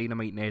time on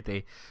Dynamite and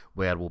Eddie,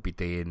 where we'll be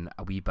doing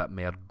a wee bit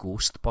more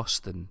ghost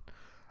busting.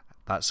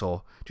 That's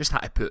all. Just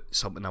had to put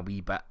something a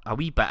wee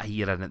bit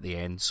here in at the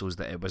end, so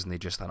that it wasn't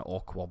just an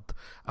awkward,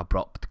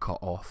 abrupt cut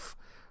off.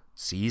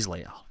 See you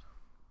later.